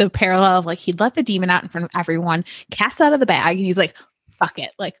of like the parallel of like, he'd let the demon out in front of everyone, cast out of the bag, and he's like, fuck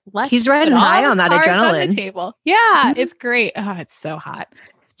it. Like, he's riding high on that adrenaline. On the table. Yeah, it's great. Oh, it's so hot.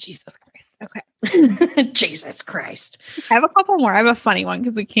 Jesus Christ. Okay. Jesus Christ. I have a couple more. I have a funny one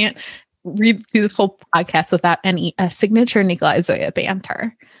because we can't read through this whole podcast without any signature Nikolai Zoya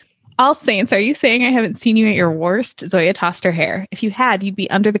banter. All saints, are you saying I haven't seen you at your worst? Zoya tossed her hair. If you had, you'd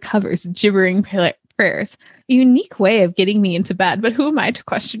be under the covers, gibbering prayers. A unique way of getting me into bed, but who am I to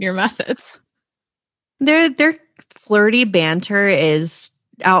question your methods? Their flirty banter is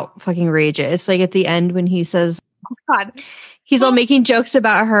outrageous. Like at the end when he says, "Oh God," he's all making jokes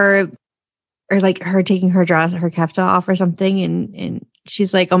about her, or like her taking her kefta off or something, and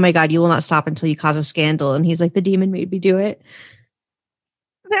she's like, "Oh my God, you will not stop until you cause a scandal." And he's like, "The demon made me do it."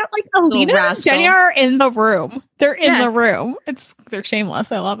 They're like Alina and Jenny are in the room. They're in the room. They're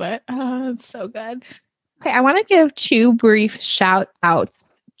shameless. I love it. It's so good. Okay, I want to give 2 brief shout outs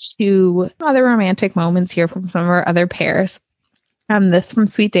to other romantic moments here from some of our other pairs. This from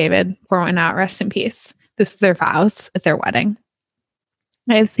Sweet David, pour one out, rest in peace. This is their vows at their wedding.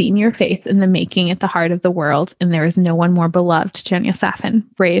 I have seen your face in the making at the heart of the world, and there is no one more beloved, Jenya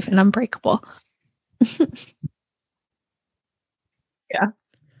Safin, brave and unbreakable. Yeah.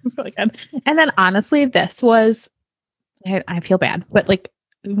 Really good. And then honestly, this was, I feel bad, but like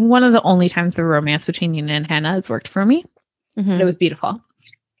one of the only times the romance between Nina and Hannah has worked for me. It was beautiful.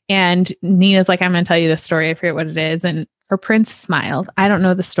 And Nina's like, I'm going to tell you the story. I forget what it is. And her prince smiled. I don't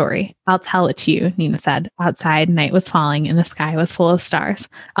know the story. I'll tell it to you, Nina said. Outside, night was falling and the sky was full of stars.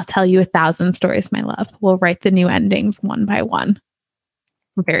 I'll tell you 1,000 stories, my love. We'll write the new endings one by one.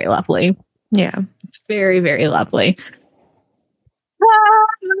 Very lovely. Yeah. Very, very lovely.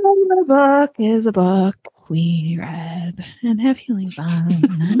 The book is a book we read and have healing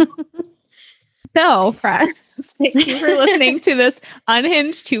fun. So, friends, thank you for listening to this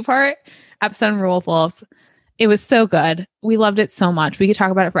unhinged 2-part episode on Rule of Wolves. It was so good. We loved it so much. We could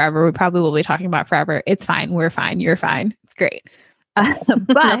talk about it forever. We probably will be talking about it forever. It's fine. We're fine. You're fine. It's great. But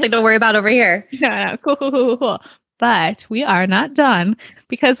nothing to worry about over here. No. Cool. But we are not done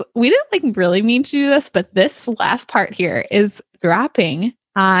because we didn't like really mean to do this, but this last part here is dropping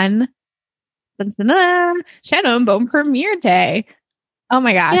on Shadow and Bone premiere day. Oh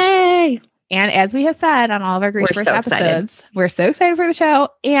my gosh. Yay! And as we have said on all of our Grishaverse episodes, we're so excited for the show.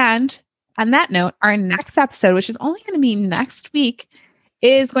 And on that note, our next episode, which is only going to be next week,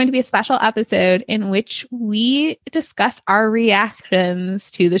 is going to be a special episode in which we discuss our reactions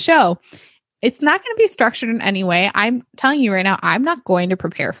to the show. It's not going to be structured in any way. I'm telling you right now, I'm not going to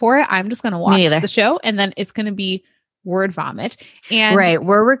prepare for it. I'm just going to watch the show, and then it's going to be word vomit. And right,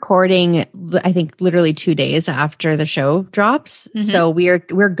 we're recording, I think, literally 2 days after the show drops. So we're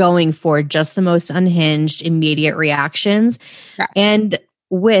going for just the most unhinged, immediate reactions, and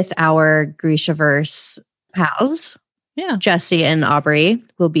with our Grishaverse pals, Jesse and Aubrey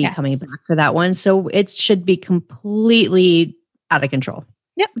will be coming back for that one. So it should be completely out of control.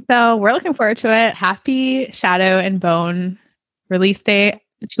 Yep. So we're looking forward to it. Happy Shadow and Bone release day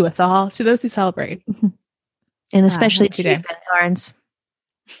to us all, to those who celebrate. And especially to you, Ben Barnes.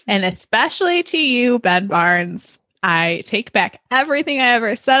 And especially to you, Ben Barnes. I take back everything I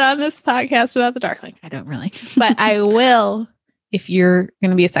ever said on this podcast about the Darkling. I don't really, but I will if you're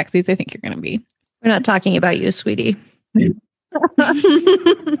going to be as sexy as I think you're going to be. We're not talking about you, sweetie.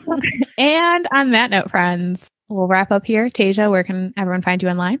 And on that note, friends, we'll wrap up here. Tasia, where can everyone find you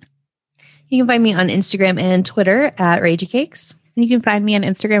online? You can find me on Instagram and Twitter at Ragey Cakes. You can find me on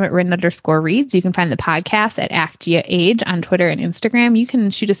Instagram at Rin_reads. You can find the podcast at Actia Age on Twitter and Instagram. You can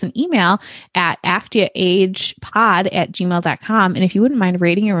shoot us an email at actiaagepod@gmail.com. And if you wouldn't mind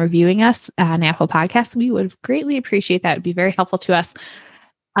rating and reviewing us on Apple Podcasts, we would greatly appreciate that. It would be very helpful to us.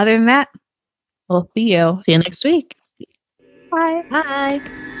 Other than that, we'll see you. See you next week. Bye.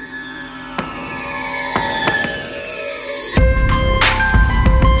 Bye.